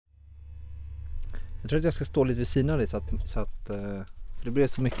Jag tror att jag ska stå lite vid sidan av dig så att för det blir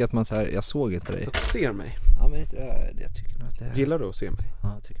så mycket att man så här, jag såg inte dig. Så att du ser mig. Ja, men jag tycker nog att det är... Gillar du att se mig?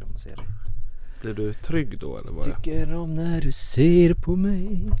 Ja, jag tycker om att se dig. Blir du trygg då eller vad? Tycker om när du ser på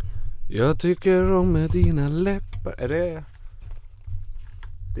mig. Jag tycker om med dina läppar. Är det...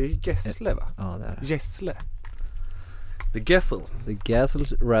 Det är Gessle va? Ja, det är det. Gessle. The Gessel. The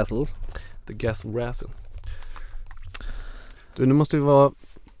Gessels Razzle. The Gessel Razzle. Du, nu måste vi vara...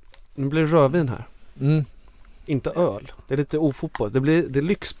 Nu blir det rödvin här. Mm. Inte öl. Det är lite ofotboll. Det är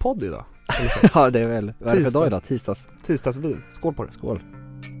lyxpodd idag. Ja, det är väl. Vad är det för dag idag? Tisdagsvin. Skål på det. Skål.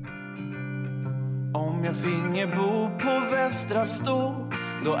 Om jag finge bo på Västra Stå,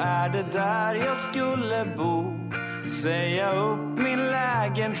 då är det där jag skulle bo. Säga upp min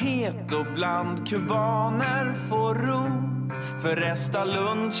lägenhet och bland kubaner få ro. För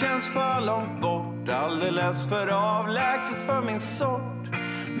Restalund känns för långt bort, alldeles för avlägset för min sort.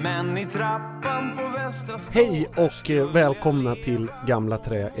 Men i trappan på Västra Stå... Hej och välkomna till Gamla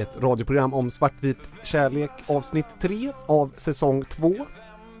Trä, ett radioprogram om svartvit kärlek, avsnitt 3 av säsong 2.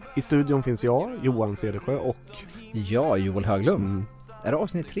 I studion finns jag, Johan Cedersjö och... Ja, Joel Höglund. Är det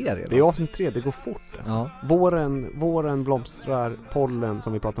avsnitt 3 redan? Det är avsnitt 3, det går fort alltså. Ja. Våren blomstrar, pollen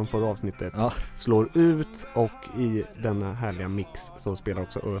som vi pratade om förra avsnittet slår ut, och i denna härliga mix så spelar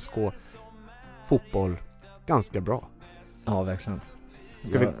också ÖSK fotboll ganska bra. Ja, verkligen.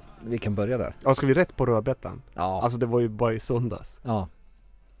 Vi kan börja där. Ja, ska vi rätt på rödbetan? Ja. Alltså det var ju bara i söndags. Ja.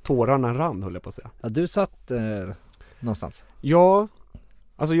 Tårarna rann, höll jag på att säga. Ja, du satt någonstans. Ja,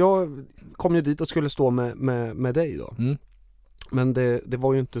 alltså jag kom ju dit och skulle stå med dig då. Mm. Men det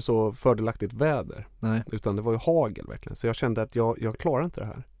var ju inte så fördelaktigt väder. Nej. Utan det var ju hagel verkligen. Så jag kände att jag klarar inte det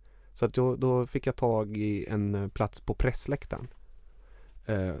här. Så att då fick jag tag i en plats på pressläktaren.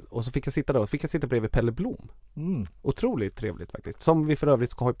 Och så fick jag sitta där. Och fick jag sitta bredvid Pelle Blom. Mm. Otroligt trevligt faktiskt. Som vi för övrigt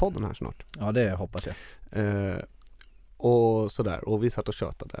ska ha i podden här snart. Ja, det hoppas jag. Och sådär. Och vi satt och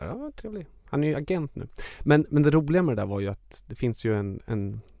tjötade där. Ja, trevligt. Han är ju agent nu. Men det roliga med det där var ju att det finns ju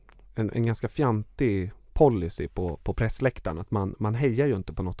en ganska fjantig policy på pressläktaren, att man hejar ju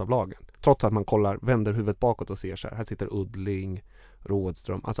inte på något av lagen. Trots att man vänder huvudet bakåt och ser så här sitter Uddling,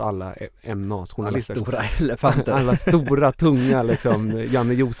 Rådström, alltså alla MNAs journalister. Alla stora elefanter. Alla stora, tunga liksom,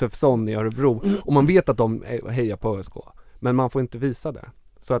 Janne Josefsson i Örebro. Och man vet att de hejar på ÖSK. Men man får inte visa det.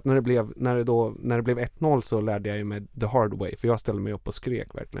 Så att när det blev 1-0 så lärde jag ju mig the hard way. För jag ställde mig upp och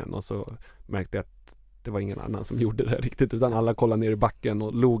skrek verkligen. Och så märkte jag att det var ingen annan som gjorde det riktigt. Utan alla kollade ner i backen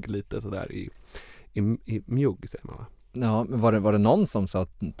och log lite sådär i mjugg, säger man va? Ja, men var det någon som sa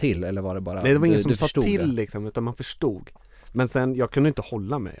till, eller var det bara... Nej, det var ingen som sa till liksom, utan man förstod. Men sen, jag kunde inte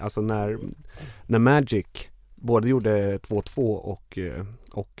hålla mig. Alltså när Magic både gjorde 2-2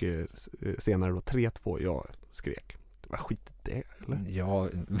 och senare då 3-2, jag skrek. Det var skit det, eller? Ja,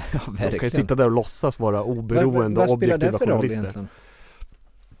 verkligen. De kan ju sitta där och låtsas vara oberoende och objektiva journalister. Nej,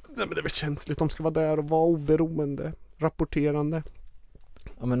 men det är väl känsligt. De ska vara där och vara oberoende, rapporterande.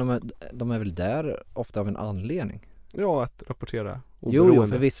 Ja, men de är väl där ofta av en anledning. Ja, att rapportera oberoende. Jo,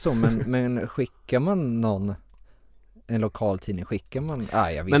 förvisso, men skickar man en lokal tidning, skickar man...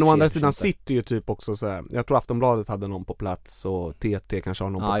 Men å andra sidan sitter ju typ också så här, jag tror Aftonbladet hade någon på plats och TT kanske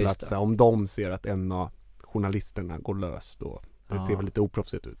har någon på plats. Så här, om de ser att en av journalisterna går lös då, det ser väl lite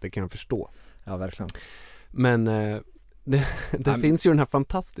oproffsigt ut, det kan jag förstå. Ja, verkligen. Men det finns ju den här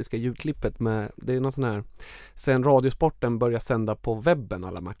fantastiska ljudklippet med, det är någon sån här, sen Radiosporten börjar sända på webben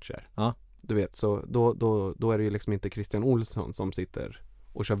alla matcher. Ja. Du vet, så då är det ju liksom inte Christian Olsson som sitter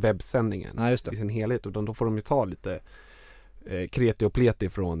och kör webbsändningen i sin helhet, utan då får de ju ta lite kreti och pleti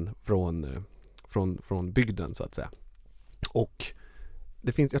från bygden så att säga. Och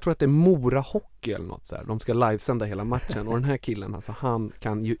det finns, jag tror att det är Mora Hockey eller något så här. De ska livesända hela matchen och den här killen, alltså, han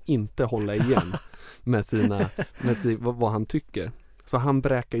kan ju inte hålla igen med vad han tycker. Så han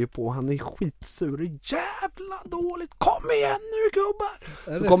bräkar ju på, han är skitsur, jävla dåligt, kom igen nu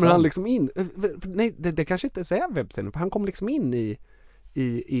gubbar! Så kommer han liksom in, nej det kanske inte är webbsändning, för han kommer liksom in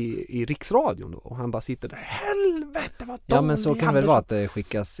i riksradion då, och han bara sitter där, helvete vad dåligt. Ja, men så kan det väl vara att det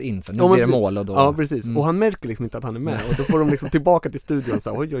skickas in, så nu blir det mål och då... Ja, precis, och han märker liksom inte att han är med, och då får de liksom tillbaka till studion så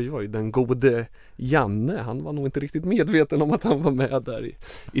här, oj, den gode Janne, han var nog inte riktigt medveten om att han var med där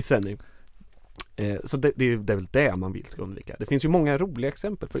i sändning. Så det är väl det man vill ska undvika. Det finns ju många roliga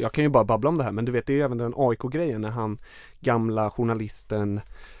exempel, för jag kan ju bara babbla om det här, men du vet, det är ju även den AIK-grejen när han, gamla journalisten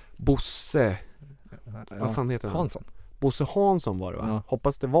Bosse, vad fan heter han? Hansson. Bosse Hansson var det va? Ja.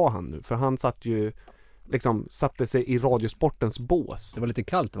 Hoppas det var han nu, för han satte sig i Radiosportens bås. Det var lite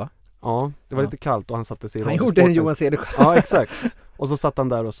kallt va? Ja, det var lite kallt och han satte sig i Radiosportens... Han gjorde en Johan Cedersjö. Ja, exakt. Och så satt han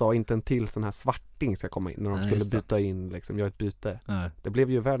där och sa inte en till sån här svarting ska komma in när de skulle byta in liksom, göra ett byte. Nej. Det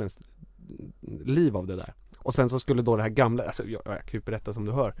blev ju världens liv av det där. Och sen så skulle då det här gamla, alltså jag kan ju berätta som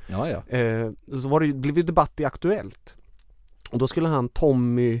du hör. Ja. Så blev det debatt i Aktuellt. Och då skulle han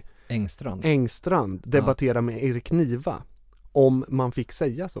Tommy Engstrand debattera med Erik Niva om man fick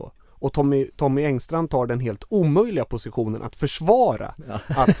säga så. Och Tommy Engstrand tar den helt omöjliga positionen att försvara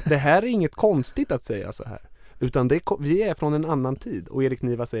att det här är inget konstigt att säga så här. Utan vi är från en annan tid. Och Erik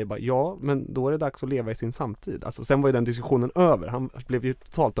Niva säger bara, ja, men då är det dags att leva i sin samtid. Alltså, sen var ju den diskussionen över. Han blev ju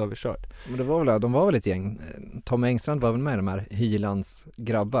totalt överkörd. Men de var väl ett gäng. Tom Engstrand var väl med de här Hylands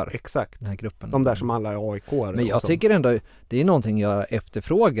grabbar. Exakt. Den här gruppen. De där som alla är AIK-are. Men jag tycker ändå, det är någonting jag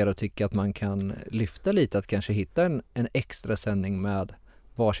efterfrågar och tycker att man kan lyfta lite. Att kanske hitta en extra sändning med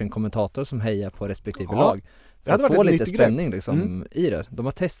varsin kommentator som hejar på respektive lag. För att få lite spänning liksom, i det. De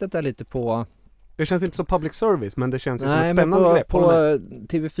har testat det lite på... Det känns inte så public service, men det känns ju som ett spännande grepp. På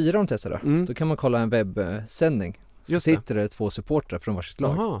TV4 de testar det. Då kan man kolla en webbsändning. Så sitter det 2 supportrar från varsitt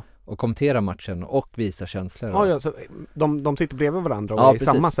lag och kommenterar matchen och visar känslor. Ja, så de sitter bredvid varandra och är i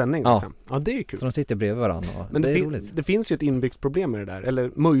samma sändning. Liksom. Ja, det är ju kul. Så de sitter bredvid varandra. Men det finns ju ett inbyggt problem med det där,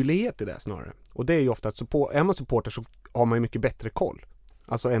 eller möjlighet i det snarare. Och det är ju ofta att är man supporter så har man ju mycket bättre koll.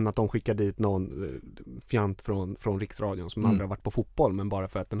 Alltså än att de skickar dit någon fjant från Riksradion som aldrig har varit på fotboll, men bara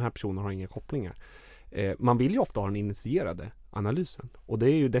för att den här personen har inga kopplingar. Man vill ju ofta ha den initierade analysen. Och det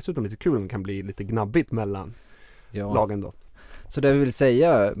är ju dessutom lite kul, det kan bli lite gnabbigt mellan lagen då. Så det vill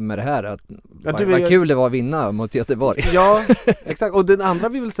säga med det här att vad kul det var att vinna mot Göteborg. Ja, exakt. Och den andra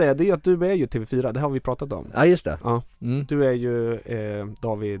vi vill säga, det är ju att du är ju TV4, det har vi pratat om. Ja, just det. Ja. Du är ju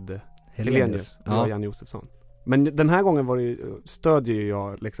David Helenius och Jan Josefsson. Men den här gången stödjer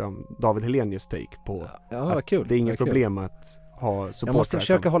jag liksom David Helenius take på vad kul. Det är inget problem att ha supportrar. Jag måste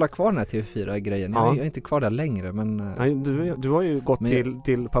försöka hålla kvar den här TV4-grejen. Jag är inte kvar där längre, men... Nej, du har ju gått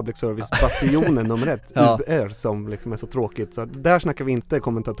till public service-bastionen nummer 1, UR, som liksom är så tråkigt. Så där snackar vi inte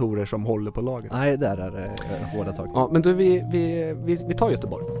kommentatorer som håller på lagen. Nej, där är det hårda tag. Ja, men du, vi tar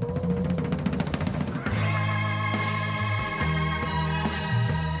Göteborg.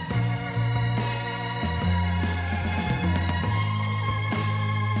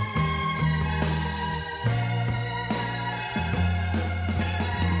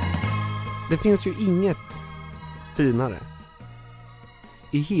 Det finns ju inget finare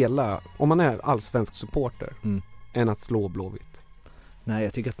i hela, om man är allsvensk supporter, än att slå Blåvitt. Nej,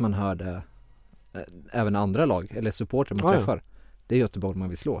 jag tycker att man hör det även andra lag, eller supporter man träffar. Det är Göteborg man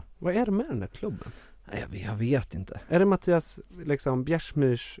vill slå. Vad är det med den där klubben? Nej, jag vet inte. Är det Mattias liksom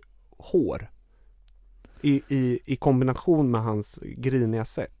Bjärsmyrs hår i kombination med hans griniga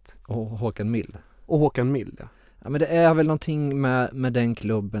sätt? Och Håkan Mild. Ja, men det är väl någonting med den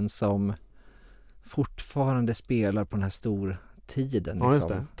klubben som fortfarande spelar på den här stortiden. Ja, just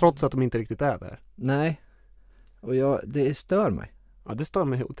det. Trots att de inte riktigt är där. Nej. Och det stör mig. Ja, det stör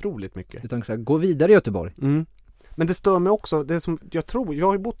mig otroligt mycket. Utan så här, gå vidare i Göteborg. Men det stör mig också, det som jag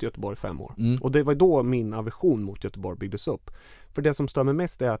har ju bott i Göteborg 5 år. Och det var då min aversion mot Göteborg byggdes upp. För det som stör mig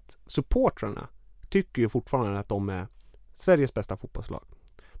mest är att supportrarna tycker ju fortfarande att de är Sveriges bästa fotbollslag.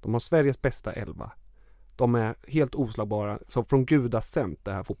 De har Sveriges bästa 11. De är helt oslagbara, så från gudasänt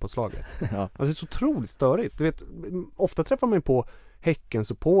det här fotbollslaget. Alltså det är så otroligt störigt. Du vet, ofta träffar man på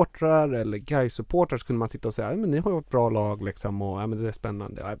Häcken-supportrar eller Gais-supportrar, så kunde man sitta och säga, men ni har ju ett bra lag liksom, och men det är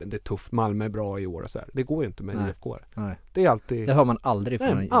spännande, det är tufft, Malmö är bra i år och så här. Det går ju inte med IFK. Det är alltid... Det hör man aldrig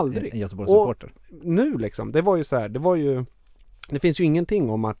från en Göteborgs-supporter. Och nu liksom, det var ju så här, det finns ju ingenting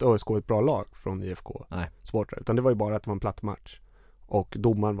om att ÖSK är ett bra lag från IFK-supportrar, utan det var ju bara att det var en platt match. Och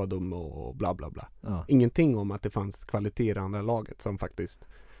domaren var dum och bla bla bla. Ingenting om att det fanns kvalitet i det andra laget som faktiskt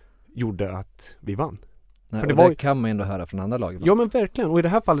gjorde att vi vann. Nej, för det kan man ändå höra från andra lag. Ja, men verkligen. Och i det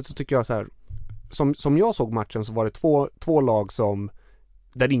här fallet så tycker jag så här, som jag såg matchen, så var det två lag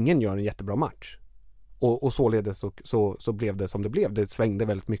där ingen gör en jättebra match. Och således så blev det som det blev. Det svängde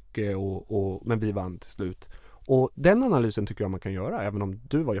väldigt mycket men vi vann till slut. Och den analysen tycker jag man kan göra, även om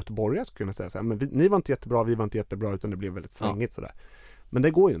du var göteborgare så kunde jag säga så här, men ni var inte jättebra, vi var inte jättebra, utan det blev väldigt svängigt sådär. Men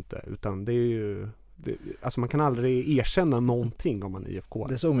det går ju inte, utan det är ju alltså man kan aldrig erkänna någonting om man är IFK.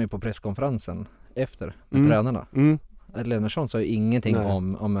 Det såg man ju på presskonferensen efter med tränarna. Lennarsson sa ju ingenting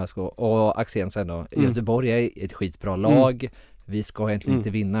om ÖSK, och Axén sen då, Göteborg är ett skitbra lag, vi ska egentligen inte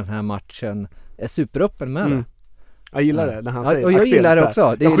vinna den här matchen, är superöppen med det. Jag gillar det när han säger och jag gillar det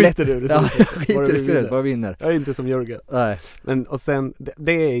också. Det är skiter ur det. Skiter ur det, bara vinner. Jag är inte som Jörgen. Nej. Men och sen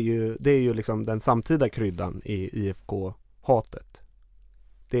det är ju liksom den samtida kryddan i IFK-hatet.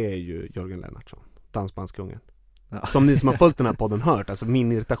 Det är ju Jörgen Lennartsson, dansbandskungen. Ja. Som ni som har följt den här podden hört, alltså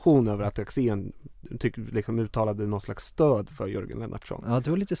min irritation över att Axén liksom uttalade någon slags stöd för Jörgen Lennartsson. Ja, det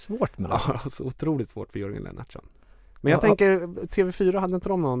var lite svårt med det. Ja, så otroligt svårt för Jörgen Lennartsson. Men jag tänker, TV4 hade inte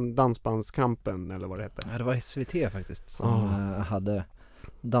de någon Dansbandskampen eller vad det hette? Ja, det var SVT faktiskt som hade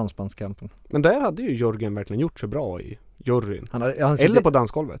Dansbandskampen. Men där hade ju Jörgen verkligen gjort sig bra i juryn. Eller på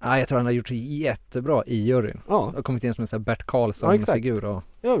dansgolvet. Ja, jag tror han har gjort sig jättebra i juryn. Ja. Och kommit in som en sån här Bert Karlsson-figur. Ja,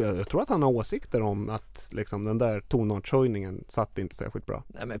 jag tror att han har åsikter om att liksom, den där tonartshöjningen satt inte särskilt bra.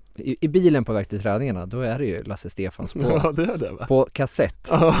 Nej, men i bilen på väg till träningarna, då är det ju Lasse Stefans på, ja, det är det, va? på kassett.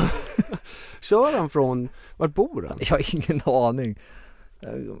 Ja. Kör han från, vart bor han? Jag har ingen aning.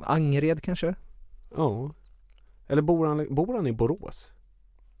 Angered kanske? Ja. Eller bor han i Borås?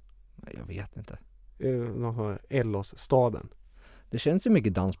 Jag vet inte. Ellos-staden. Det känns ju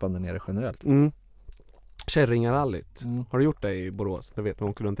mycket dansband där nere generellt. Kärringarallyt. Har du gjort det i Borås? Det vet man,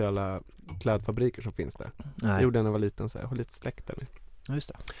 åker runt till alla klädfabriker som finns där. Nej. Jag gjorde det när jag var liten, så jag har lite släkt där. Ja, just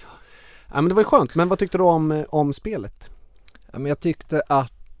det. Ja, men det var ju skönt. Men vad tyckte du om spelet? Ja, men jag tyckte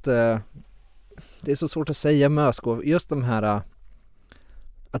att det är så svårt att säga med ÖSK. Just de här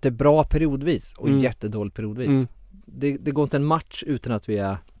att det är bra periodvis och jättedåligt periodvis. Det går inte en match utan att vi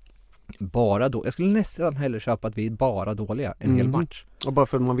är bara då. Jag skulle nästan hellre köpa att vi är bara dåliga en hel match. Och bara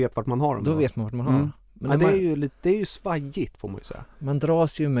för att man vet vart man har dem. Då vet man vart man har dem. Men det är ju svajigt, får man ju säga. Man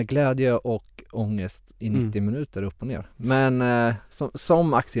dras ju med glädje och ångest i 90 minuter upp och ner. Men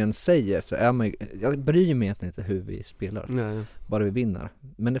som aktien säger så är man, jag bryr mig egentligen inte hur vi spelar. Nej. Bara vi vinner.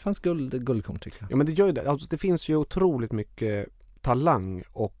 Men det fanns guldkorn, tycker jag. Ja, men det gör ju det. Alltså, det finns ju otroligt mycket talang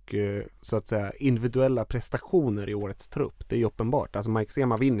och så att säga individuella prestationer i årets trupp. Det är ju uppenbart. Alltså Maic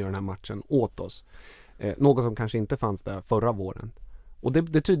vinner ju den här matchen åt oss. Något som kanske inte fanns där förra våren. Och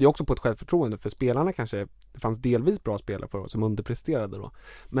det tyder ju också på ett självförtroende, för spelarna kanske, det fanns delvis bra spelare för oss som underpresterade då.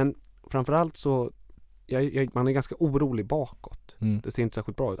 Men framförallt så man är ganska orolig bakåt. Det ser inte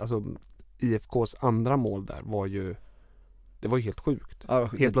särskilt bra ut. Alltså IFKs andra mål där var ju helt sjukt. Ja,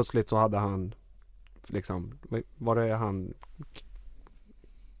 helt plötsligt så hade han liksom, var det han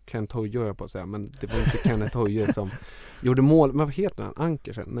Kent Höje på att säga, men det var inte Kenneth Höje som gjorde mål. Men vad heter han?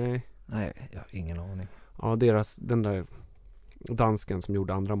 Ankersen? Nej, jag har ingen aning. Ja, den där dansken som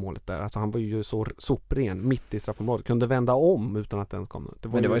gjorde andra målet där. Alltså han var ju så sopren mitt i straffområdet. Kunde vända om utan att den kom. Det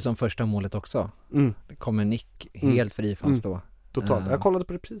var ju som första målet också. Det kom en nick helt fri fanns då. Totalt. Jag kollade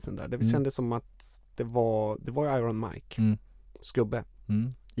på reprisen där. Det kändes som att det var Iron Mike. Skubbe.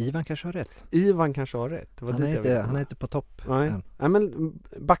 Ivan kanske har rätt. Det var han är inte på topp. Nej, men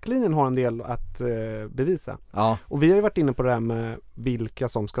backlinjen har en del att bevisa. Ja. Och vi har ju varit inne på det här med vilka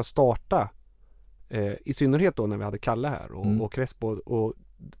som ska starta. I synnerhet då när vi hade Kalle här och Crespo. Och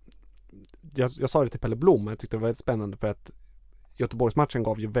jag sa det till Pelle Blom, jag tyckte det var väldigt spännande för att Göteborgsmatchen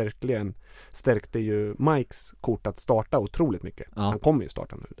gav ju verkligen, stärkte ju Maics kort att starta otroligt mycket. Ja. Han kommer ju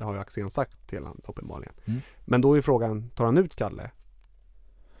starta nu, det har ju Axén sagt till han uppenbarligen. Men då är frågan, tar han ut Kalle?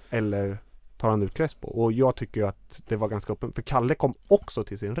 Eller tar han ut Crespo? Och jag tycker ju att det var ganska öppen, för Kalle kom också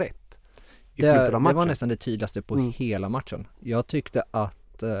till sin rätt i slutet av matchen. Det var nästan det tydligaste på hela matchen. Jag tyckte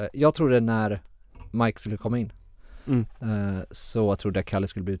att, jag trodde när Maic skulle komma in så trodde jag Kalle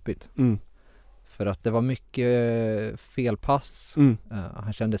skulle bli utbytt. För att det var mycket felpass.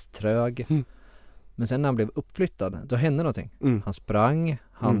 Han kändes trög. Men sen när han blev uppflyttad, då hände någonting. Han sprang.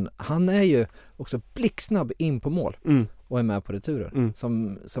 Han är ju också blixtsnabb in på mål och är med på returer.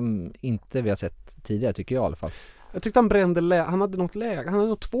 Som inte vi har sett tidigare, tycker jag i alla fall. Jag tyckte han brände han hade något läge. Han hade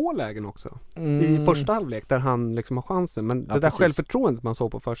nog 2 lägen också i första halvlek där han liksom har chansen. Men det där självförtroendet man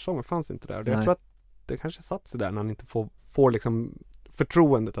såg på försäsongen fanns inte där. Jag tror att det kanske satt sig där när han inte får liksom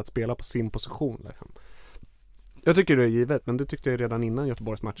förtroendet att spela på sin position. Liksom. Jag tycker det är givet, men det tyckte jag redan innan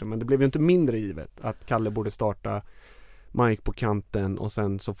Göteborgsmatchen. Men det blev ju inte mindre givet att Kalle borde starta Maic på kanten och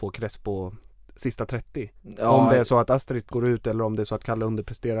sen så får Crespo sista 30. Ja, om det är så att Astrid går ut eller om det är så att Kalle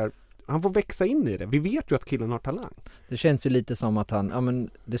underpresterar. Han får växa in i det. Vi vet ju att killen har talang. Det känns ju lite som att han,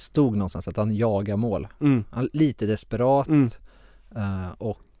 det stod någonstans att han jagar mål. Han lite desperat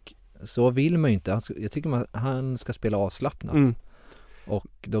och så vill man ju inte. Jag tycker han ska spela avslappnat. Och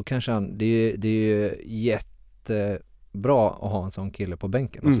då kanske det är ju jättebra att ha en sån kille på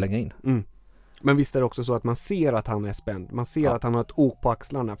bänken och slänga in. Men visst är det också så att man ser att han är spänd. Man ser att han har ett ok på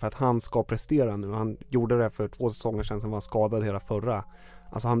axlarna för att han ska prestera nu. Han gjorde det för 2 säsonger sedan som var skadad hela förra.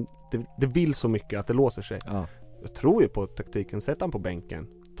 Alltså det vill så mycket att det låser sig. Ja. Jag tror ju på taktiken. Sätt han på bänken.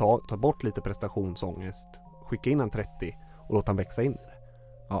 Ta bort lite prestationsångest. Skicka in han 30 och låt han växa in i det.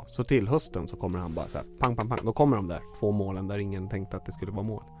 Ja. Så till hösten så kommer han bara så här, pang, pang, pang. Då kommer de där 2 målen där ingen tänkte att det skulle vara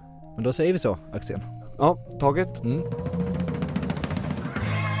mål. Men då säger vi så, Axel. Ja, taget.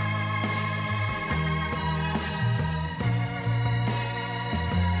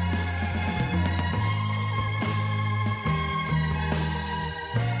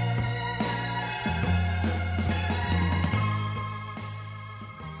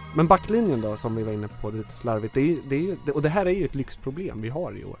 Men backlinjen då, som vi var inne på lite slarvigt, och det här är ju ett lyxproblem vi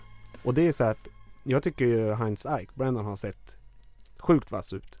har i år. Och det är så att jag tycker ju Heinz Eich, Brennan, har sett sjukt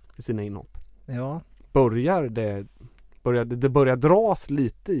vass ut i sina inhopp. Ja. Det börjar dras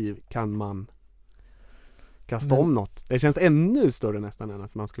lite i, kan man kasta om något. Det känns ännu större nästan än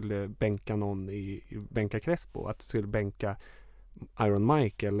att man skulle bänka någon bänka Crespo, att skulle bänka Iron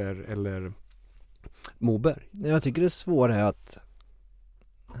Mike eller Moberg. Jag tycker det är svårare att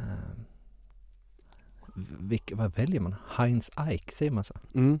vad väljer man? Heinz Eich, säger man så?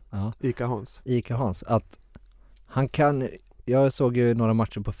 Ja. Ica Hans. Att han kan, jag såg ju några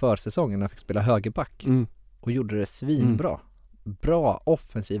matcher på försäsongen när han fick spela högerback och gjorde det svinbra. Bra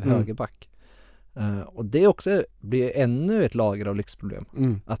offensiv högerback. Och det också blir ännu ett lager av lyxproblem.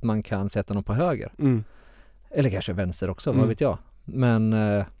 Att man kan sätta någon på höger. Eller kanske vänster också, vad vet jag. Men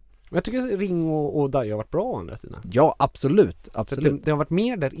jag tycker Ring och Dai har varit bra å andra sidan. Ja, absolut. Det har varit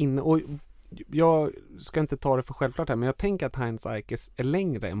mer där inne, och jag ska inte ta det för självklart här, men jag tänker att Heinz Eich är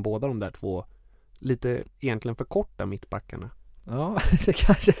längre än båda de där två lite egentligen för korta mittbackarna. Ja, det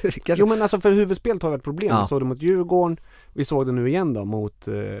kanske. Jo, men alltså för huvudspelet har varit problem. Ja. Vi såg det mot Djurgården, vi såg det nu igen då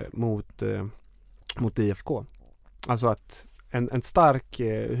mot IFK. Alltså att en stark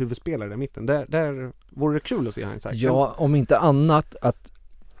huvudspelare i mitten, där vore det kul att se Heinz Eich. Ja, om inte annat att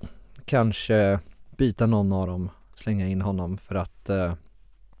kanske byta någon av dem, slänga in honom för att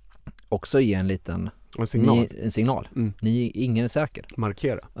också ge en liten signal. Ingen är säker.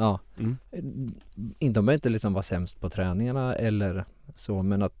 Markera. Ja. De behöver inte liksom vara sämst på träningarna eller så,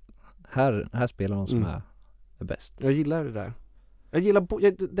 men att här spelar någon som är bäst. Jag gillar det där.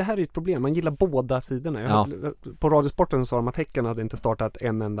 Det här är ett problem. Man gillar båda sidorna. På Radiosporten sa de att Häcken hade inte startat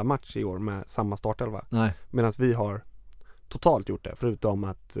en enda match i år med samma startelva. Medan vi har totalt gjort det, förutom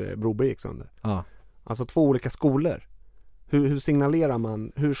att Broberg gick sönder. Ja. Alltså två olika skolor. Hur signalerar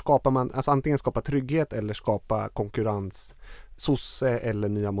man? Hur skapar man? Alltså antingen skapa trygghet eller skapa konkurrens. Sosse eller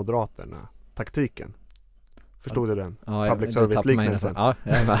Nya Moderaterna. Taktiken. Förstod du den? Ja, public service-liknelsen. Ja,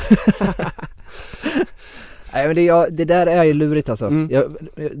 jag är med. Nej, men det där är ju lurigt alltså.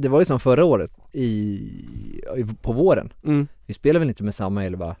 Det var ju som förra året på våren. Vi spelade väl inte med samma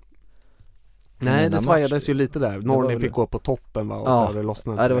elva. Nej, det svajades ju lite där. Norrland fick gå på toppen, va? Och så hade det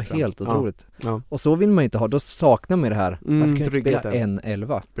lossnat. Ja, det var helt otroligt. Ja. Och så vill man inte ha. Då saknar man det här. Man kan inte spela en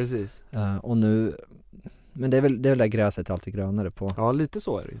elva. Precis. Och nu... Men det är väl där gräset är alltid grönare på. Ja, lite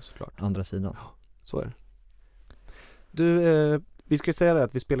så är det ju såklart. Andra sidan. Ja, så är det. Du, vi ska ju säga det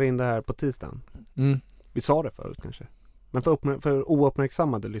att vi spelar in det här på tisdagen. Vi sa det förut kanske. Men för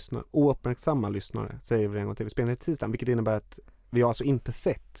ouppmärksamma lyssnare säger vi en gång till. Vi spelar i tisdagen, vilket innebär att vi har alltså inte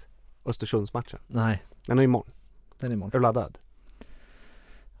sett Östersundsmatchen. Nej. Den är imorgon. Är du laddad?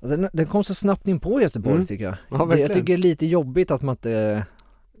 Den kom så snabbt in på Göteborg tycker jag. Ja, jag tycker det är lite jobbigt att man inte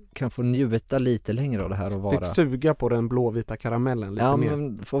kan få njuta lite längre av det här och vara... Fick suga på den blåvita karamellen lite mer. Ja,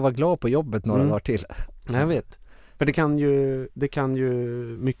 men få vara glad på jobbet några dagar till. Jag vet. För det kan ju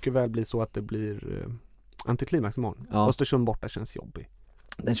mycket väl bli så att det blir antiklimax imorgon. Ja. Östersund borta känns jobbig.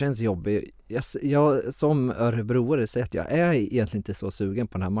 Den känns jobbig. Jag som örebroare säger att jag är egentligen inte så sugen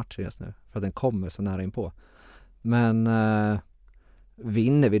på den här matchen just nu. För att den kommer så nära in på. Men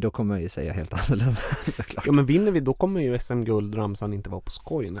vinner vi, då kommer jag ju säga helt annorlunda såklart. Ja, men vinner vi, då kommer ju SM-guldramsan inte vara på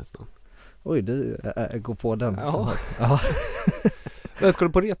skoj nästan. Oj, du går på den. Ja. Ska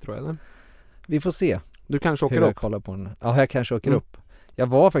du på retro eller? Vi får se. Du kanske åker upp? Jag kollar på den. Ja, jag kanske åker upp. Jag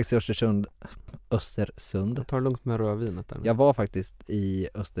var faktiskt i Östersund. Jag tar det lugnt med rödvinet där. Jag var faktiskt i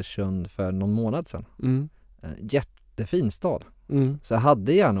Östersund för någon månad sedan. Jättefin stad. Så jag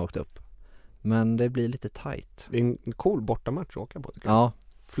hade gärna åkt upp. Men det blir lite tight. Det är en cool bortamatch att åka på tycker jag. Ja.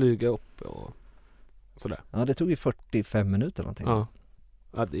 Flyga upp och sådär. Ja, det tog ju 45 minuter någonting. Ja,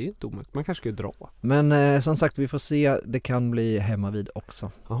 det är inte omöjligt. Man kanske ska ju dra. Men som sagt, vi får se. Det kan bli hemma vid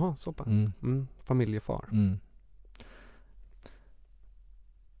också. Jaha, så pass. Familjefar.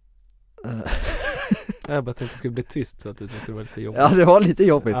 Jag bara tänkte att det skulle bli tyst så att det var lite jobbigt. Ja, det var lite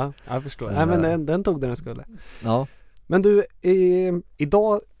jobbigt. Ja, jag förstår. Nej, men den tog den skulle. Ja. Men du,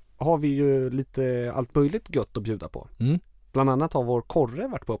 idag har vi ju lite allt möjligt gött att bjuda på. Bland annat har vår korre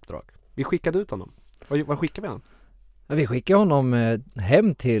varit på uppdrag. Vi skickade ut honom. Vad skickar vi han? Ja, vi skickar honom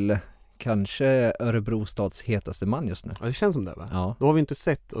hem till kanske Örebro stads hetaste man just nu. Ja, det känns som det, va? Ja. Då har vi inte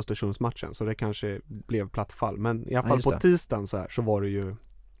sett Östersundsmatchen, så det kanske blev platt fall. Men i alla fall på tisdagen så var det ju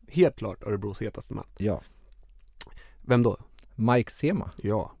helt klart Örebros hetaste man. Ja. Vem då? Maic.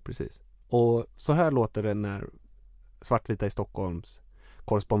 Ja, precis. Och så här låter det när Svartvita i Stockholms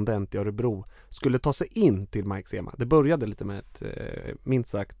korrespondent i Örebro skulle ta sig in till Maic. Det började lite med ett minst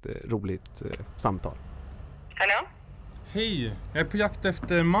sagt roligt samtal. Hallå? Hej, jag är på jakt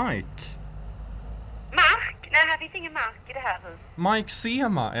efter Maic. Mark? Nej, här finns ingen Mark i det här huset. Maic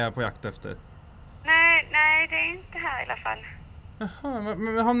Sema är jag på jakt efter. Nej, det är inte här i alla fall. Jaha,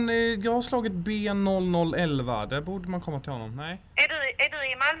 men jag har slagit B0011. Där borde man komma till honom, nej? Är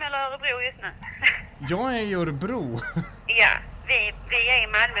du i Malmö eller Örebro just nu? Jag är i Örebro. Ja, vi är i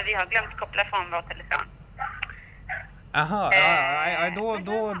Malmö. Vi har glömt koppla från vår telefon. Aha,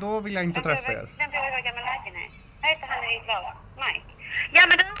 då vill jag inte träffa er. Den bor i vår gamla lägenhet. Vad heter han i Glas? Mike. Ja,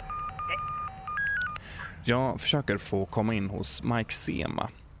 men du... Jag försöker få komma in hos Maic Sema.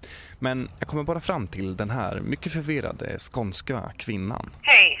 Men jag kommer bara fram till den här mycket förvirrade skånska kvinnan.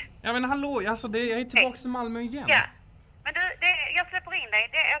 Hej. Ja men hallå, alltså jag är tillbaka till Malmö igen. Ja, men du, jag släpper in dig.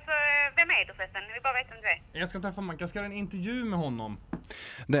 Vem är du förresten? Vi bara vet om du är. Jag ska träffa Maic, jag ska göra en intervju med honom.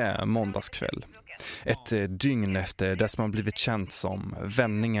 Det är måndagskväll. Ett dygn efter det som har blivit känt som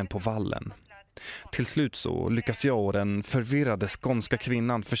vändningen på vallen. Till slut så lyckas jag och den förvirrade skånska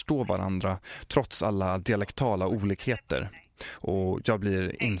kvinnan förstå varandra trots alla dialektala olikheter. Och jag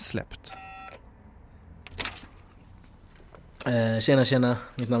blir insläppt. Tjena.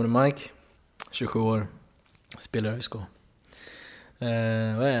 Mitt namn är Maic. 27 år. Spelar ÖSK.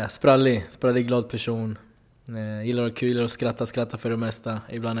 Vad är jag? Sprallig, glad person. Gillar att kul, gillar att skratta för det mesta.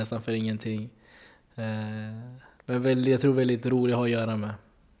 Ibland nästan för ingenting. Men jag tror väldigt rolig att ha att göra med.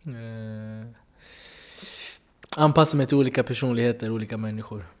 Anpassar mig till olika personligheter, olika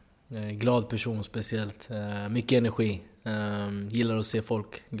människor. Glad person speciellt. Mycket energi. Gillar att se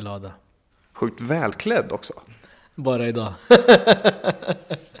folk glada. Sjukt välklädd också. Bara idag.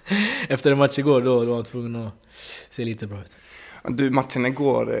 Efter en match igår då var jag tvungen att se lite bra ut. Du, matchen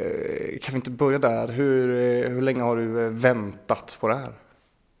igår, kan vi inte börja där? Hur länge har du väntat på det här?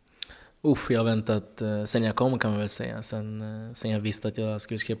 Jag har väntat sen jag kom, kan man väl säga. Sen jag visste att jag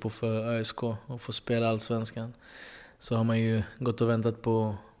skulle skriva på för ÖSK och få spela allsvenskan. Så har man ju gått och väntat på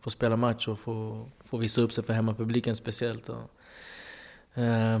att få spela match och få visa upp sig för hemmapubliken speciellt.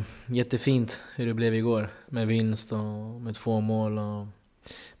 Jättefint hur det blev igår. Med vinst och med 2 mål och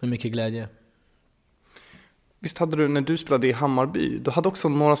med mycket glädje. Visst hade du, när du spelade i Hammarby, du hade också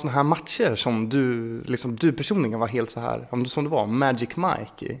några sådana här matcher som du personligen var helt så här, som du var, Magic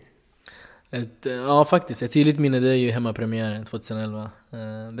Mike i? Ja, faktiskt. Ett tydligt minne, det är ju hemmapremiären 2011.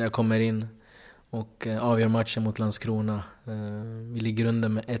 Där jag kommer in och avgör matchen mot Landskrona. Vi ligger under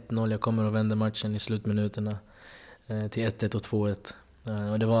med 1-0. Jag kommer och vänder matchen i slutminuterna till 1-1 och 2-1.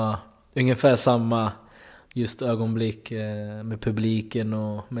 Och det var ungefär samma just ögonblick med publiken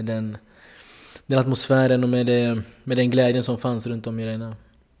och med den atmosfären och med den glädjen som fanns runt om i Reina.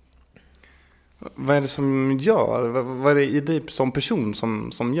 Vad är det som gör, vad är det i dig som person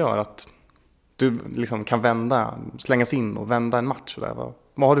som gör att du liksom kan slängas in och vända en match?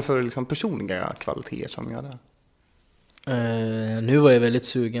 Vad har du för liksom personliga kvaliteter som gör det? Nu var jag väldigt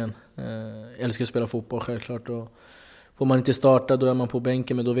sugen. Jag älskar att spela fotboll självklart. Och får man inte starta, då är man på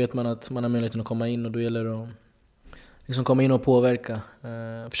bänken, men då vet man att man har möjligheten att komma in. Och då gäller det att liksom komma in och påverka.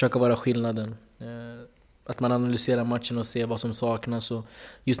 Försöka vara skillnaden. Att man analyserar matchen och ser vad som saknas. Och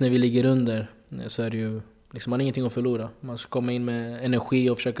just när vi ligger under så är det ju liksom, man har ingenting att förlora. Man ska komma in med energi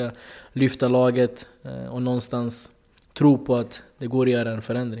och försöka lyfta laget och någonstans tro på att det går att göra en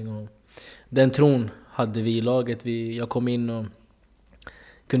förändring. Och den tron hade vi i laget. Jag kom in och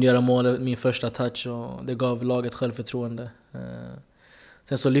kunde göra mål, min första touch, och det gav laget självförtroende.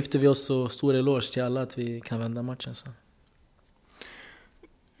 Sen så lyfter vi oss och stor eloge till alla att vi kan vända matchen sen.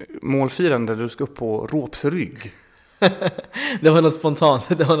 Målfirande, du ska upp på Råpsrygg. Det var något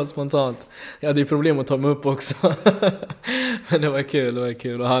spontant. Jag hade ju problem att ta mig upp också. Men det var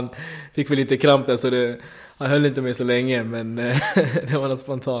kul. Och han fick väl lite kramp där, så han höll inte med så länge, men det var något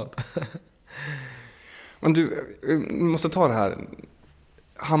spontant. Men du måste ta det här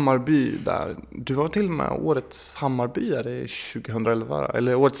Hammarby där. Du var till och med årets Hammarbyare 2011,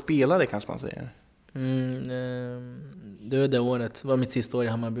 eller årets spelare kanske man säger. Det var det året. Det var mitt sista år i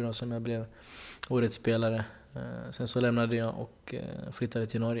Hammarby då, som jag blev årets spelare. Sen så lämnade jag och flyttade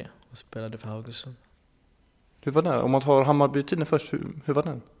till Norge och spelade för Haugesund. Hur var det? Om man tar Hammarby-tiden först, hur var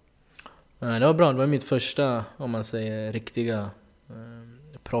den? Det var bra. Det var mitt första, om man säger, riktiga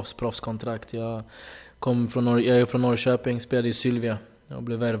proffskontrakt. Jag är från Norrköping, spelade i Sylvia och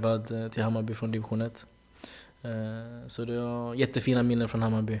blev värvad till Hammarby från division 1. Så det var jättefina minnen från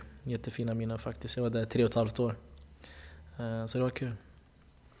Hammarby. Jättefina minnen faktiskt. Jag var där 3,5 år. Så det var kul.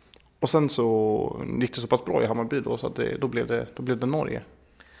 Och sen så gick det så pass bra i Hammarby då, så att då blev det Norge.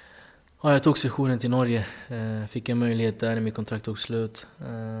 Ja, jag tog sessionen till Norge. Fick en möjlighet där när mitt kontrakt tog slut.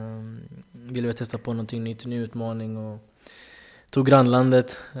 Ville jag testa på någonting nytt, ny utmaning. Och tog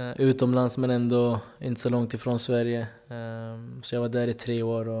grannlandet utomlands men ändå inte så långt ifrån Sverige. Så jag var där i 3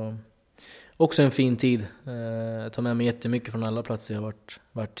 år och också en fin tid. Jag tar med mig jättemycket från alla platser jag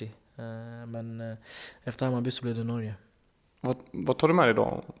varit i. Men efter Hammarby så blev det Norge. Vad tar du med dig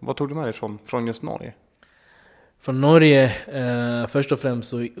då? Vad tog du med dig från just Norge? Från Norge, först och främst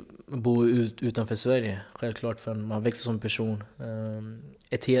så bo utanför Sverige. Självklart, för man växer som person.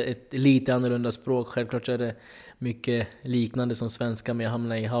 Ett lite annorlunda språk. Självklart är det mycket liknande som svenska, men jag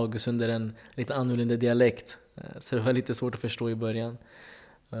hamnade i Haugesund där en lite annorlunda dialekt. Så det var lite svårt att förstå i början.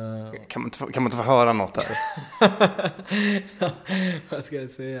 Kan man inte få höra något här? Ja, vad ska jag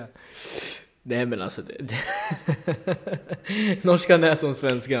säga? Nej men alltså norskan är som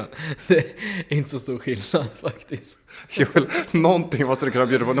svenskan. Det är inte så stor skillnad faktiskt. Joel, någonting måste du kunna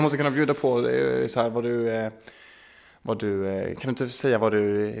bjuda på. Du måste kunna bjuda på så här, vad du kan du inte säga vad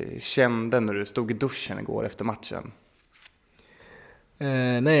du kände när du stod i duschen igår efter matchen?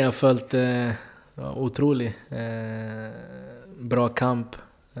 Nej, jag har följt otrolig bra kamp.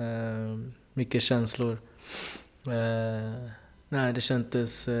 Mycket känslor. Nej, det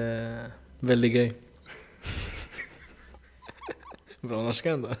kändes väldigt gøy. Bra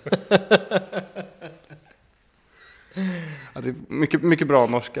norskan då. Ja, det är mycket bra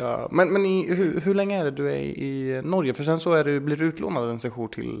norska. Men hur länge är det du är i Norge? För sen så blir du utlånad en session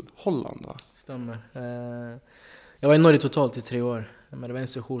till Holland, va? Stämmer. Jag var i Norge totalt i 3 år. Men det var en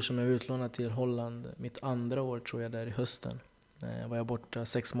session som jag var utlånad till Holland. Mitt andra år tror jag, där i hösten. Var jag borta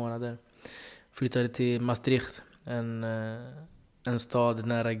 6 månader. Flyttade till Maastricht. En stad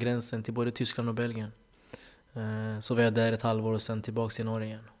nära gränsen till både Tyskland och Belgien. Så var jag där ett halvår och sen tillbaka till Norge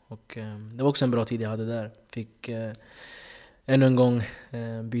igen. Och det var också en bra tid jag hade där. Fick ännu en gång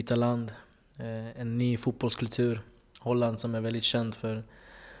byta land. En ny fotbollskultur. Holland som är väldigt känd för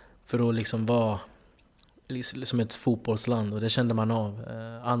att liksom vara liksom ett fotbollsland. Och det kände man av.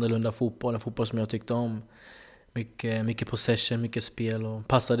 Annorlunda fotboll, en fotboll som jag tyckte om. Mycket possession, mycket spel och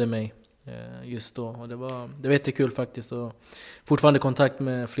passade mig just då. Och det var jättekul faktiskt. Och fortfarande kontakt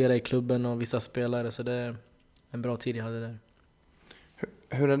med flera i klubben och vissa spelare. Så det är en bra tid jag hade där.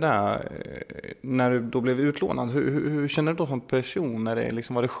 Hur är det där, när du då blev utlånad, hur känner du då som person?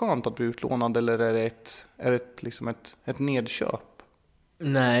 Var det skönt att bli utlånad eller är det ett nedköp?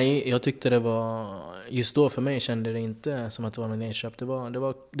 Nej, jag tyckte det var, just då för mig kände det inte som att det var en nedköp. Det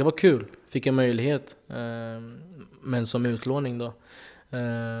var kul, fick en möjlighet, men som utlåning då.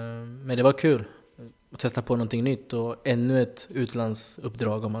 Men det var kul att testa på någonting nytt och ännu ett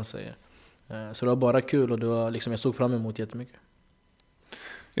utlandsuppdrag om man säger. Så det var bara kul och det var liksom, jag såg fram emot jättemycket.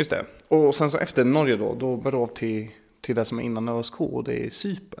 Just det. Och sen så efter Norge då bär du av till det som är innan ÖSK och det är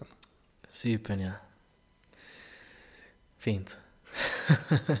Cypern. Cypern, ja. Fint.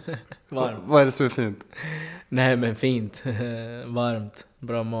 Varmt. Vad är det som är fint? Nej men fint. Varmt.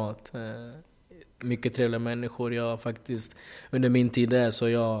 Bra mat. Mycket trevliga människor. Jag faktiskt, under min tid där så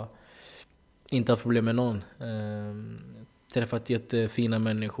jag inte haft problem med någon. Träffat jättefina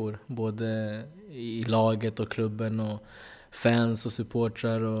människor. Både i laget och klubben och fans och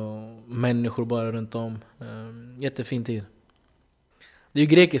supportrar och människor bara runt om. Jättefin tid. Det är ju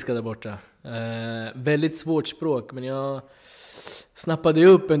grekiska där borta. Väldigt svårt språk, men jag snappade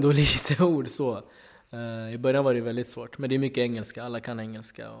upp ändå lite ord så. I början var det väldigt svårt, men det är mycket engelska. Alla kan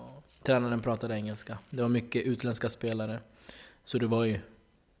engelska och tränaren pratade engelska. Det var mycket utländska spelare. Så det var ju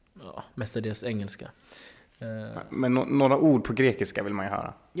mestadels engelska. Men några ord på grekiska vill man ju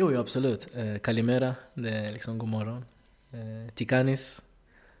höra. Jo, absolut. Kalimera, det är liksom god morgon. Tikanis,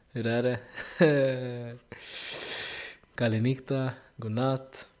 hur är det? Kalinikta,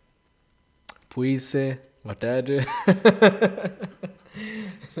 godnatt. Puise, vart är du?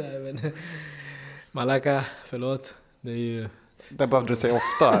 Nej, men Malaka, förlåt. Det är ju... Det behövde du säga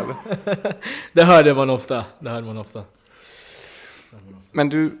ofta, eller? Det hörde man ofta. Men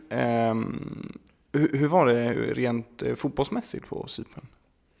du, hur var det rent fotbollsmässigt på Cypern?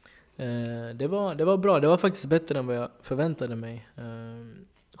 Det var bra. Det var faktiskt bättre än vad jag förväntade mig.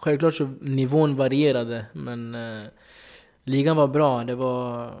 Självklart så nivån varierade, men ligan var bra. Det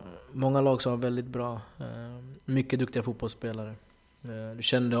var många lag som var väldigt bra. Mycket duktiga fotbollsspelare. Du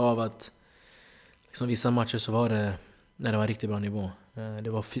kände av att liksom vissa matcher så var det när det var riktigt bra nivå. Det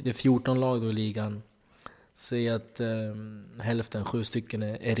är 14 lag då i ligan. Säg att hälften, 7 stycken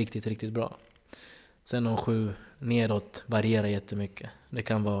är riktigt, riktigt bra. Sen de 7 neråt varierar jättemycket. Det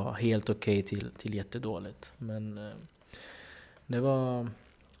kan vara helt okej till jättedåligt. Men det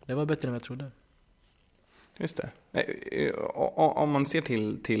var bättre än vad jag trodde. Just det. Om man ser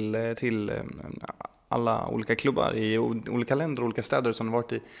till alla olika klubbar i olika länder och olika städer som du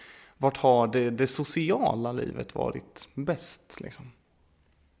varit i. Vart har det sociala livet varit bäst liksom?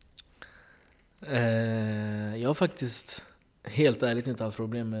 Jag har faktiskt helt ärligt inte haft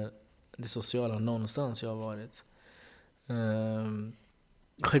problem med det sociala någonstans jag har varit.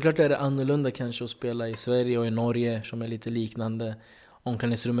 Självklart är det annorlunda kanske att spela i Sverige och i Norge som är lite liknande.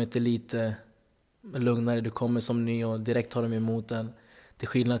 Omklädningsrummet är lite lugnare, du kommer som ny och direkt tar de emot en. Till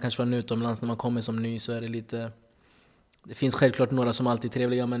skillnad kanske från utomlands, när man kommer som ny så är det lite... Det finns självklart några som alltid är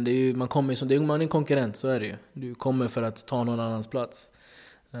trevliga, men det är ju, man är en konkurrent, så är det ju. Du kommer för att ta någon annans plats.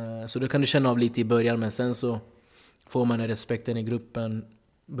 Så då kan du känna av lite i början, men sen så får man respekten i gruppen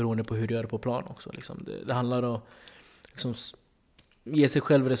beroende på hur du gör på plan också. Liksom. Det handlar om liksom, ge sig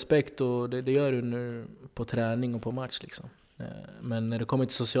själv respekt, och det gör du nu på träning och på match. Liksom. Men när det kommer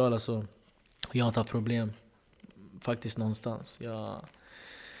till sociala så jag har inte haft problem faktiskt någonstans.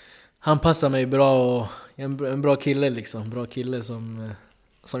 Han passar mig bra och en bra kille liksom. Bra kille som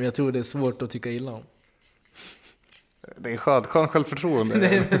jag tror det är svårt att tycka illa om. Det är skön självförtroende.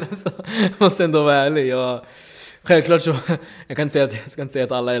 Nej, men alltså, jag måste ändå vara ärlig. Självklart så, jag ska inte säga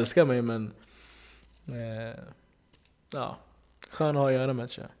att alla älskar mig, men ja, skön att ha att göra med,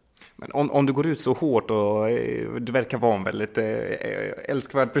 tror jag. Men om du går ut så hårt och du verkar vara en väldigt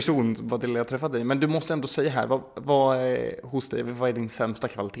älskvärd person vad till jag träffat dig, men du måste ändå säga här, vad är hos dig, vad är din sämsta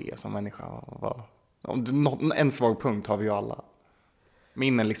kvalitet som människa? En svag punkt har vi ju alla.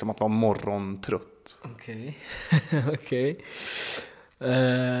 Minnen liksom att vara morgontrött. Okej. Okej.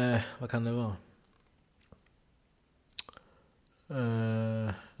 Vad kan det vara?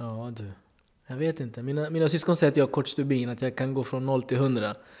 Ja du, jag vet inte. Mina syskon säger att jag har kort stubin, att jag kan gå från 0 till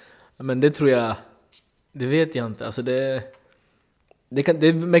 100. Men det tror jag, det vet jag inte. Alltså det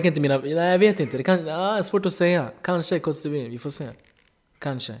märker inte mina... Nej, jag vet inte. Det är svårt att säga. Kanske kort stubin, vi får se.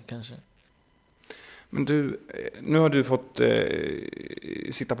 Kanske. Men du, nu har du fått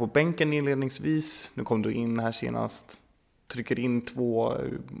sitta på bänken inledningsvis. Nu kom du in här senast. Trycker in 2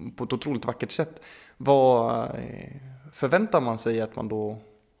 på ett otroligt vackert sätt. Vad förväntar man sig att man då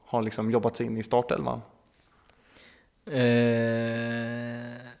har liksom jobbat sig in i startelvan?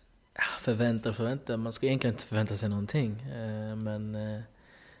 Förvänta. Man ska egentligen inte förvänta sig någonting. Men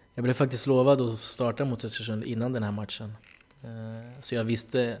jag blev faktiskt lovad att starta mot Östersund innan den här matchen. Så jag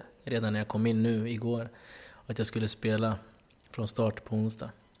visste redan när jag kom in nu igår att jag skulle spela från start på onsdag.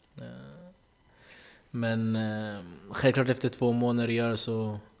 Men självklart efter 2 månader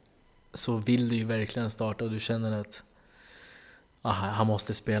så vill du ju verkligen starta, och du känner att han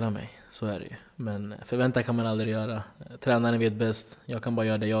måste spela mig. Så är det ju. Men förvänta kan man aldrig göra. Tränaren vet bäst. Jag kan bara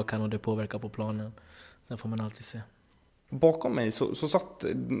göra det jag kan, och det påverkar på planen. Sen får man alltid se. Bakom mig så satt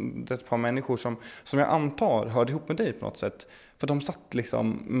det ett par människor som jag antar hörde ihop med dig på något sätt. För de satt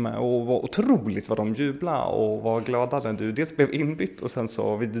liksom och var otroligt vad de jublade och var glada när du dels blev inbytt och sen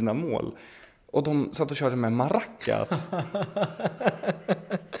så vid dina mål. Och de satt och körde med maracas.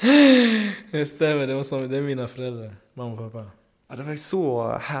 Det stämmer, det är mina föräldrar, mamma och pappa. Ja, det var ju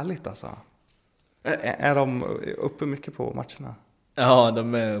så härligt alltså. Är de uppe mycket på matcherna? Ja,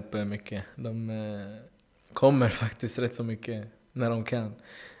 de är uppe mycket. De kommer faktiskt rätt så mycket när de kan.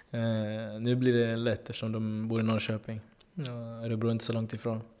 Nu blir det lätt eftersom de bor i Norrköping. Örebro är inte så långt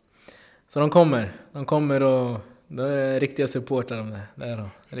ifrån. Så de kommer och de är riktiga supportrar de där. Det är de,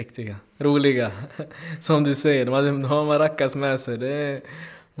 riktiga, roliga. Som du säger, de har maracas med sig. Det är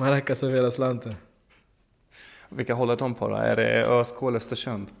maracas över hela slanten. Vilka håller de på då? Är det ÖSK eller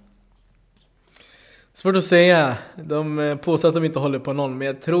Östersund? Svårt att säga. De påstår att de inte håller på någon, men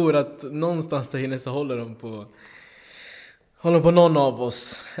jag tror att någonstans där inne så håller de på någon av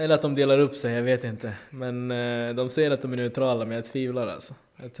oss. Eller att de delar upp sig, jag vet inte. Men de säger att de är neutrala, men jag tvivlar alltså.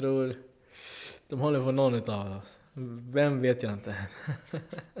 Jag tror de håller på någon utav oss. Vem vet jag inte.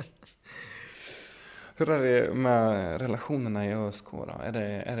 Hur är det med relationerna i ÖSK då? Är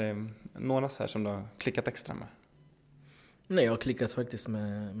det några så här som du har klickat extra med? Nej, jag har klickat faktiskt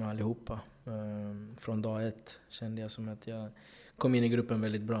med allihopa. Från dag 1 kände jag som att jag kom in i gruppen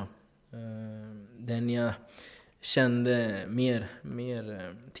väldigt bra. Den jag kände mer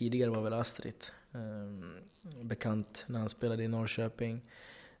tidigare var väl Avsnitt. Bekant när han spelade i Norrköping.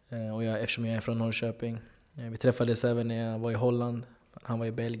 Och eftersom jag är från Norrköping. Vi träffades även när jag var i Holland. Han var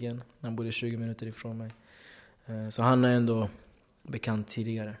i Belgien. Han bodde 20 minuter ifrån mig. Så han är ändå bekant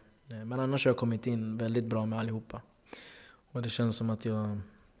tidigare. Men annars har jag kommit in väldigt bra med allihopa. Och det känns som att jag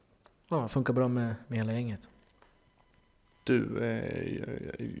funkar bra med hela gänget. Du,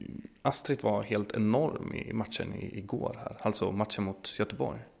 Astrid var helt enorm i matchen igår här. Alltså matchen mot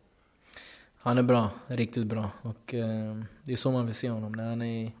Göteborg. Han är bra, riktigt bra. Och det är så man vill se honom. När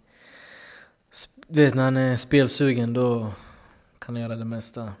han är spelsugen, då kan han göra det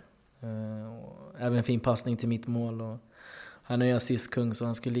mesta. Och även fin passning till mitt mål. Och han är ju assistkung så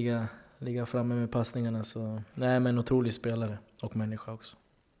han skulle ligga framme med passningarna. Så, nej, men otrolig spelare och människa också.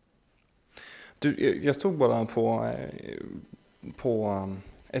 Du, jag stod bara på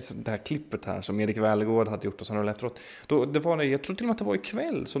det här klippet här som Erik Välgård hade gjort och sen efteråt. Jag tror till och med att det var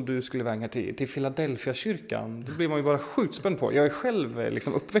ikväll som du skulle väga till Philadelphia kyrkan. Det blir man ju bara sjukt spänd på. Jag är själv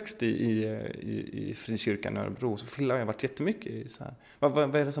liksom uppväxt i frikyrkan i Örebro, så Philly har jag varit jättemycket i. Så här.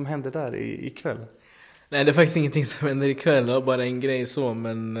 Vad är det som händer där ikväll? Nej, det är faktiskt ingenting som händer ikväll. Det var bara en grej så,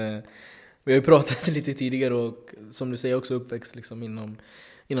 men vi har ju pratat lite tidigare och som du säger också uppväxt liksom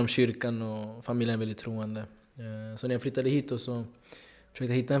inom kyrkan och familjen är väldigt troende. Så när jag flyttade hit och så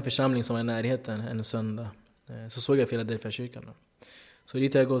försökte hitta en församling som var i närheten en söndag. Så såg jag Philadelphia kyrkan då. Så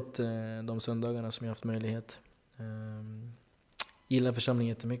dit har jag gått de söndagarna som jag haft möjlighet. Gillar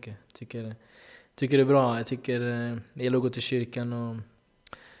församlingen jättemycket. Tycker det är bra. Jag tycker det gäller att gå till kyrkan och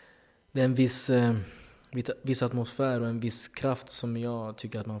det är en viss atmosfär och en viss kraft som jag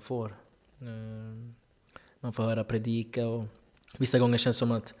tycker att man får. Man får höra predika och vissa gånger känns det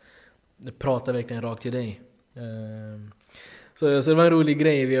som att det pratar verkligen rakt till dig. Så det var en rolig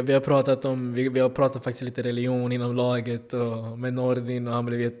grej. Vi har pratat faktiskt lite religion inom laget och med Nordin och han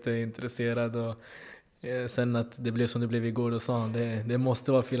blev jätteintresserad och sen att det blev som det blev igår och sa han det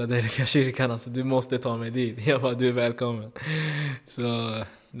måste vara Philadelphia kyrkan, alltså du måste ta mig dit. Jag bara, du är välkommen. Så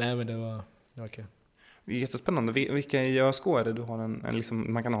nej, men det var okej. Det är jättespännande. Vilka i ÖSK är det du har en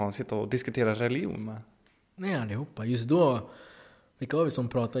liksom, man kan sitta och diskutera religion med? Nej, allihopa. Just då, vilka var vi som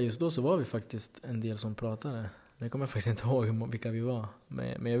pratade? Just då så var vi faktiskt en del som pratade. Jag kommer faktiskt inte ihåg vilka vi var.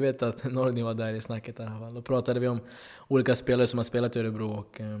 Men jag vet att Nordin var där i snacket i alla fall. Då pratade vi om olika spelare som har spelat i Örebro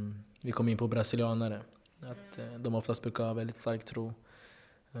och vi kom in på brasilianare. Att de oftast brukar ha väldigt stark tro.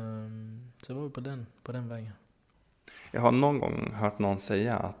 Så var vi på den vägen. Jag har någon gång hört någon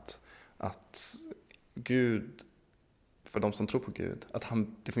säga att Gud, för de som tror på Gud, att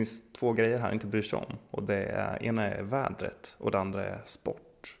det finns 2 grejer han inte bryr sig om. Och det ena är vädret och det andra är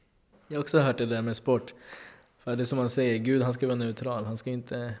sport. Jag har också hört det där med sport. För det är som man säger, Gud han ska vara neutral. Han ska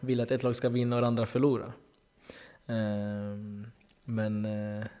inte vilja att ett lag ska vinna och andra förlora. Men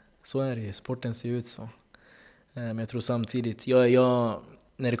så är det ju, sporten ser ut så. Men jag tror samtidigt, jag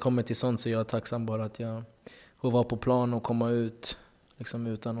när det kommer till sånt så är jag tacksam bara att jag får vara på plan och komma ut liksom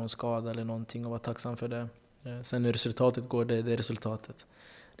utan någon skada eller någonting och vara tacksam för det. Sen hur resultatet går, det är resultatet.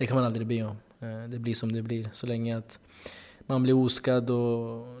 Det kan man aldrig be om. Det blir som det blir. Så länge att man blir oskadd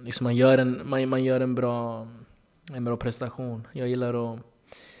och liksom man gör en bra prestation. Jag gillar att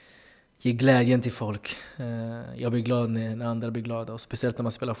ge glädjen till folk. Jag blir glad när andra blir glada. Och speciellt när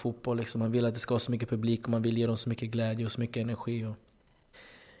man spelar fotboll. Liksom. Man vill att det ska vara så mycket publik och man vill ge dem så mycket glädje och så mycket energi. Och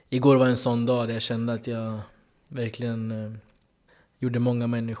igår var en sån dag där jag kände att jag verkligen gjorde många